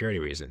national security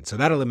reasons. So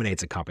that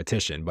eliminates a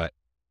competition. But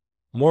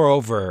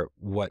moreover,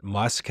 what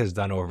Musk has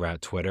done over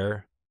at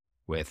Twitter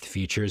with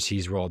features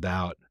he's rolled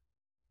out,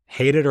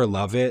 hate it or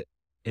love it,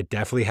 it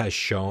definitely has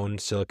shown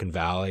Silicon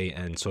Valley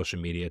and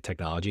social media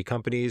technology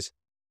companies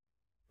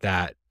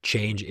that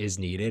change is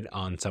needed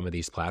on some of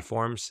these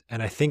platforms.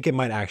 And I think it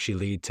might actually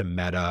lead to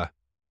Meta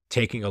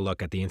taking a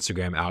look at the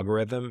Instagram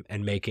algorithm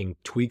and making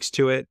tweaks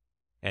to it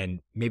and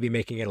maybe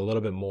making it a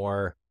little bit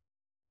more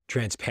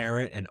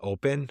transparent and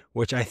open,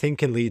 which I think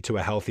can lead to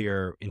a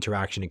healthier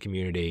interaction and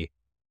community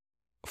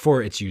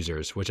for its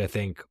users, which I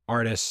think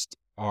artists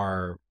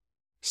are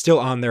still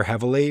on there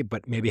heavily,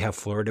 but maybe have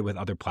flirted with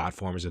other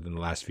platforms within the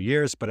last few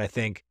years. But I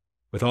think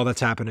with all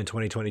that's happened in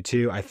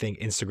 2022, I think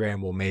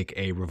Instagram will make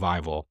a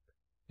revival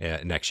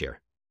next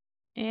year.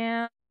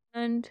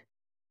 And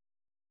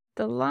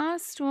the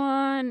last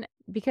one,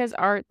 because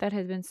art that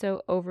has been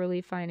so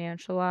overly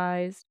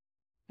financialized,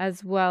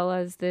 as well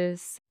as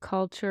this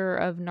culture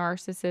of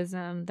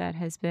narcissism that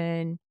has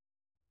been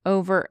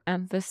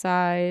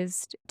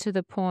overemphasized to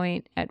the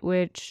point at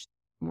which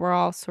we're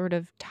all sort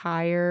of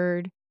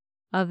tired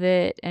of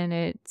it and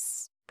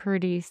it's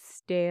pretty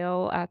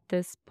stale at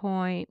this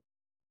point.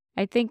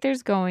 I think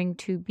there's going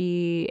to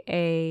be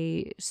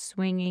a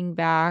swinging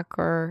back,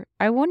 or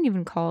I wouldn't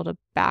even call it a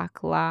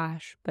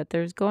backlash, but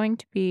there's going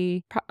to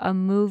be a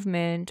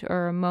movement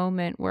or a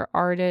moment where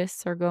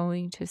artists are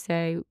going to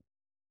say,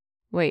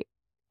 wait,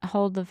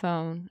 hold the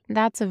phone.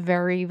 That's a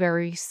very,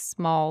 very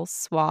small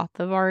swath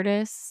of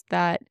artists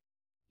that,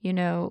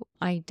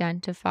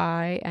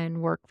 identify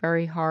and work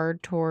very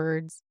hard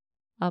towards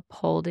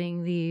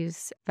upholding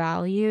these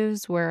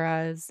values,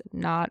 whereas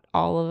not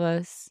all of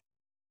us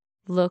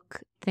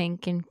look,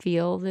 think, and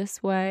feel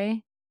this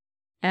way.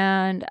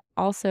 And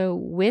also,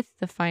 with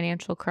the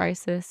financial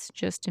crisis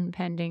just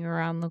impending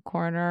around the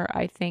corner,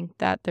 I think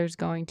that there's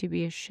going to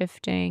be a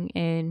shifting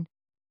in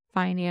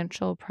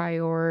financial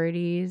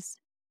priorities.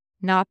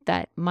 Not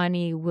that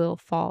money will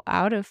fall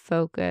out of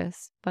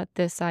focus, but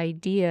this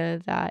idea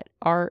that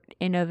art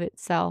in of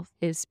itself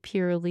is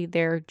purely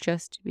there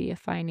just to be a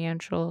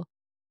financial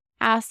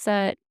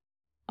asset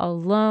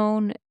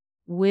alone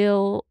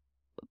will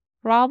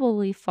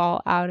probably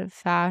fall out of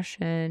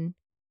fashion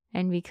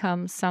and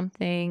become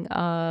something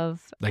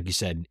of, Like you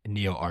said,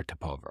 neo arte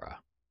povera.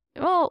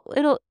 well,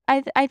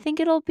 I think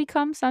it'll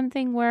become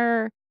something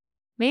where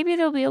maybe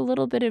there'll be a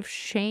little bit of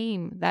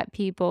shame that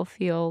people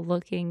feel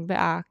looking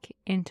back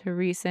into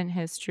recent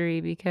history,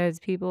 because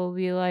people will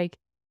be like,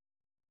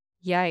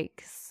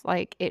 yikes,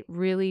 like it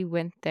really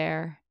went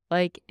there.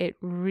 Like it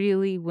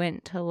really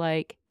went to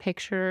like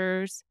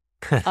pictures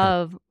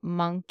of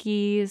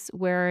monkeys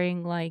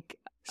wearing like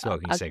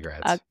Smoking a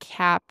cigarettes.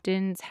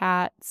 captain's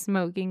hat,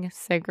 smoking a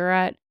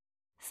cigarette,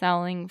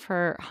 selling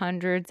for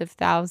hundreds of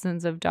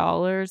thousands of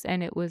dollars,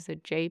 and it was a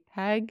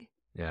JPEG.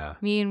 Yeah.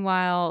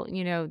 Meanwhile,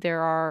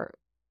 there are,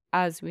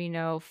 as we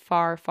know,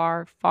 far,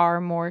 far,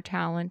 far more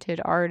talented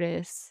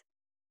artists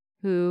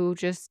who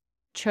just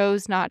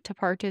chose not to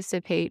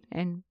participate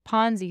in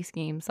Ponzi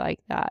schemes like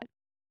that.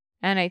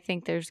 And I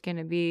think there's going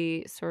to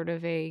be sort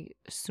of a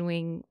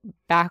swing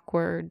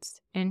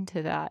backwards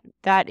into that.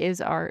 That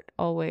is art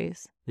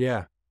always.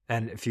 Yeah.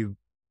 And if you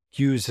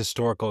use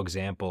historical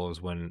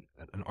examples, when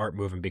an art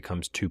movement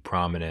becomes too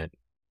prominent,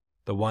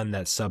 the one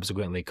that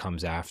subsequently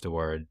comes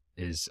afterward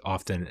is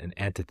often an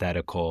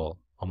antithetical,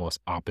 almost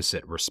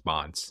opposite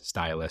response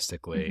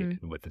stylistically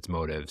and with its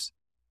motives.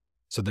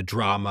 So the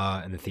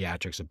drama and the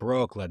theatrics of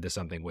Baroque led to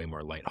something way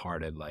more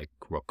lighthearted like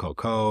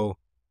Rococo,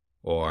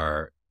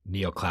 or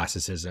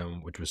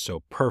neoclassicism, which was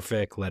so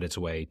perfect, led its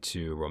way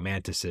to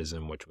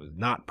romanticism, which was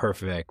not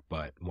perfect,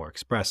 but more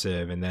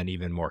expressive. And then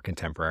even more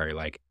contemporary,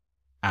 like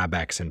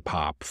Abex and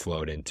pop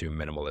flowed into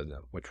minimalism,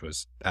 which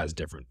was as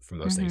different from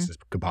those things as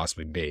could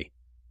possibly be.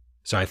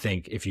 So I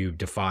think if you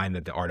define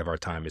that the art of our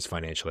time is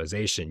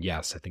financialization,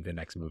 yes, I think the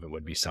next movement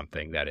would be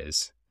something that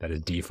is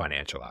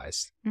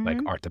definancialized, like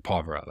arte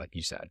povera, like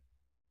you said.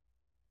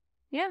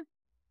 Yeah.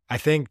 I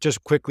think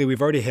just quickly,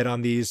 we've already hit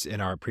on these in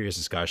our previous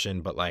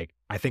discussion, but like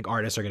I think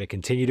artists are going to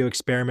continue to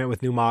experiment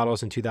with new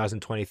models in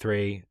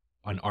 2023.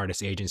 And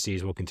artist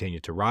agencies will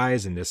continue to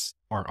rise, and this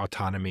art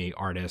autonomy,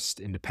 artist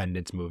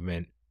independence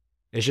movement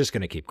is just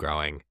going to keep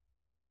growing.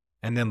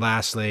 And then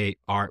lastly,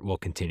 art will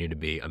continue to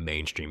be a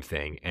mainstream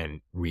thing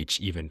and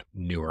reach even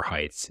newer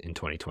heights in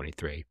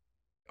 2023.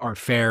 Art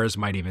fairs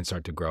might even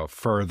start to grow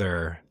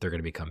further. They're going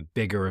to become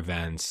bigger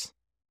events.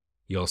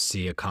 You'll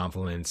see a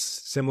confluence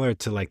similar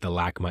to like the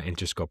LACMA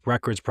Interscope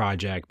Records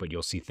project, but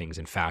you'll see things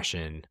in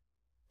fashion,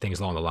 things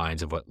along the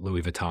lines of what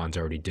Louis Vuitton's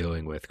already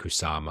doing with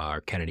Kusama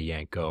or Kennedy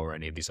Yanko or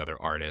any of these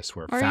other artists.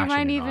 Where Or fashion you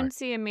might and even art,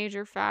 see a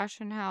major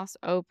fashion house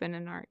open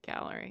an art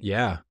gallery.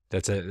 yeah,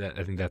 I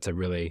think that's a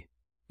really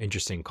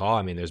interesting call.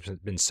 I mean, there's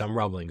been some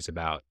rumblings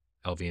about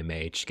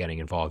LVMH getting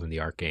involved in the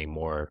art game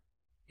more,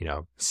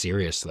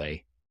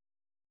 seriously.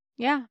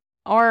 Yeah.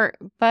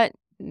 But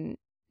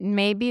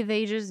maybe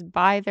they just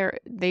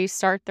they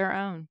start their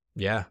own.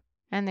 Yeah.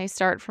 And they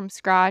start from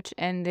scratch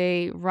and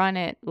they run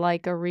it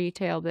like a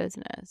retail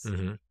business.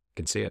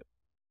 Can see it.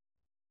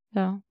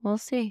 So we'll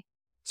see.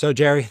 So,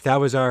 Jerry, that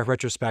was our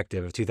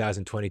retrospective of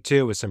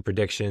 2022 with some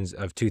predictions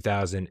of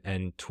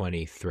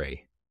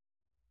 2023.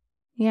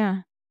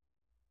 Yeah.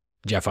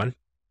 Did you have fun?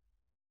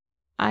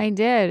 I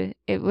did.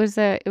 It was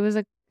a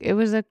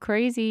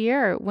crazy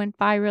year. It went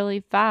by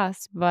really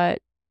fast, but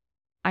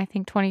I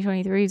think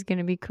 2023 is going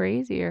to be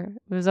crazier.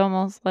 It was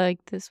almost like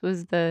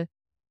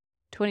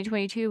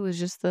 2022 was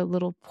just the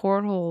little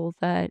porthole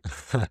that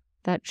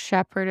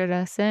shepherded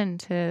us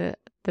into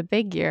the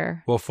big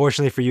year. Well,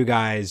 fortunately for you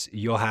guys,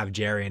 you'll have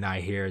Jerry and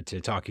I here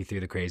to talk you through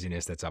the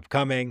craziness that's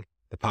upcoming.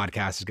 The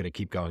podcast is going to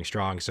keep going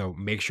strong. So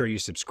make sure you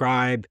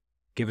subscribe,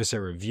 give us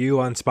a review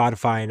on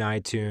Spotify and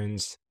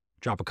iTunes,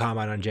 drop a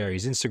comment on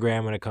Jerry's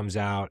Instagram when it comes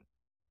out.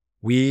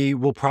 We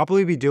will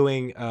probably be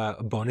doing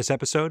a bonus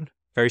episode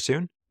very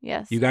soon.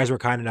 Yes. You guys were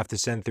kind enough to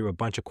send through a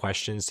bunch of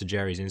questions to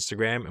Jerry's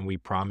Instagram, and we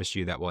promise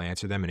you that we'll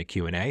answer them in a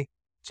Q&A.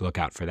 So look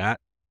out for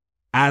that.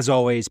 As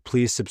always,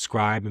 please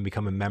subscribe and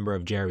become a member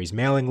of Jerry's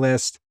mailing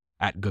list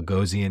at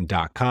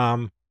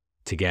Gagosian.com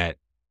to get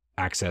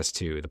access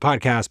to the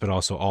podcast, but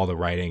also all the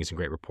writings and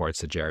great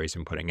reports that Jerry's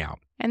been putting out.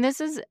 And this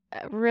is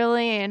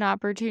really an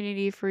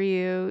opportunity for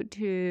you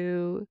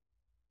to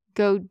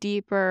go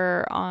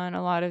deeper on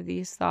a lot of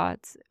these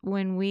thoughts.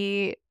 When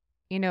we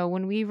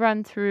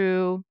run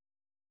through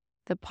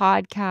the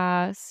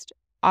podcast,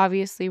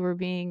 obviously we're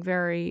being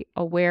very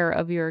aware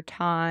of your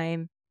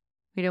time.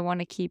 We don't want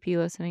to keep you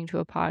listening to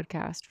a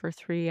podcast for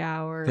 3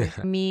 hours.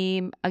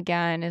 Meme,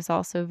 again, is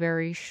also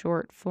very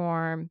short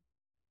form.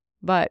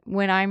 But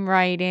when I'm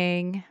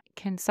writing,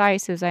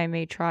 concise as I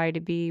may try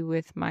to be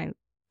with my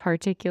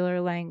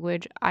particular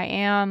language, I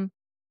am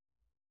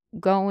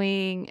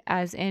going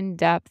as in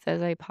depth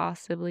as I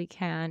possibly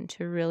can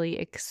to really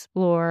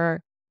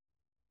explore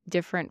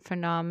different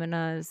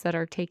phenomena that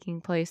are taking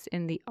place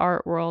in the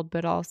art world,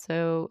 but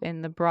also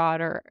in the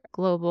broader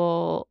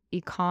global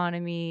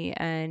economy,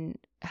 and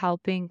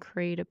helping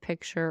create a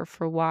picture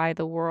for why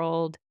the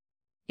world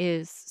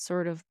is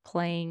sort of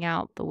playing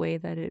out the way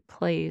that it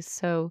plays.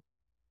 So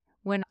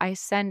when I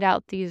send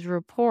out these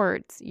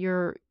reports,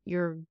 you're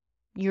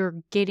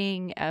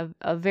getting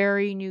a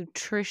very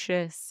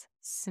nutritious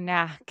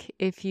snack,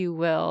 if you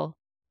will,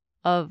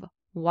 of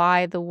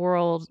why the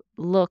world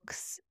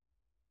looks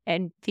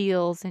and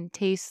feels and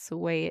tastes the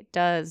way it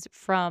does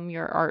from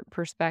your art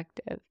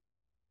perspective.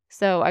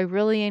 So I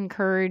really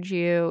encourage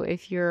you,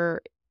 if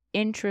you're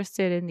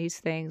interested in these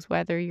things,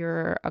 whether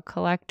you're a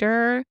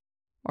collector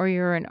or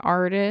you're an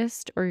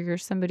artist or you're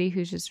somebody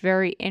who's just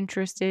very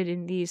interested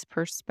in these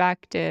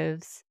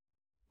perspectives,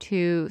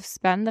 to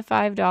spend the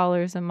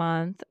 $5 a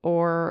month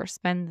or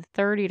spend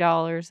the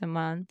 $30 a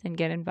month and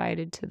get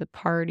invited to the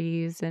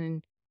parties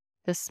and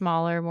the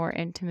smaller, more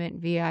intimate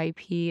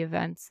VIP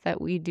events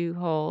that we do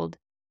hold.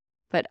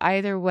 But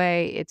either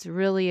way, it's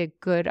really a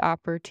good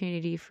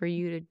opportunity for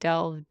you to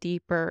delve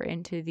deeper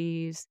into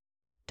these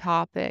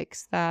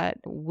topics that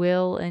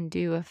will and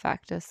do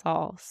affect us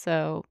all.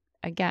 So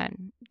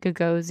again,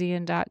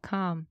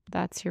 Gagosian.com.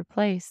 That's your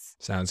place.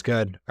 Sounds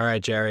good. All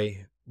right,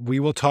 Jerry.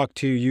 We will talk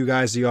to you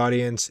guys, the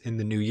audience, in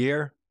the new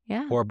year.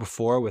 Yeah. Or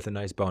before, with a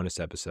nice bonus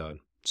episode.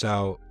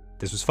 So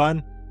this was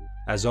fun.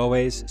 As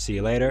always, see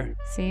you later.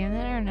 See you on the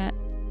internet.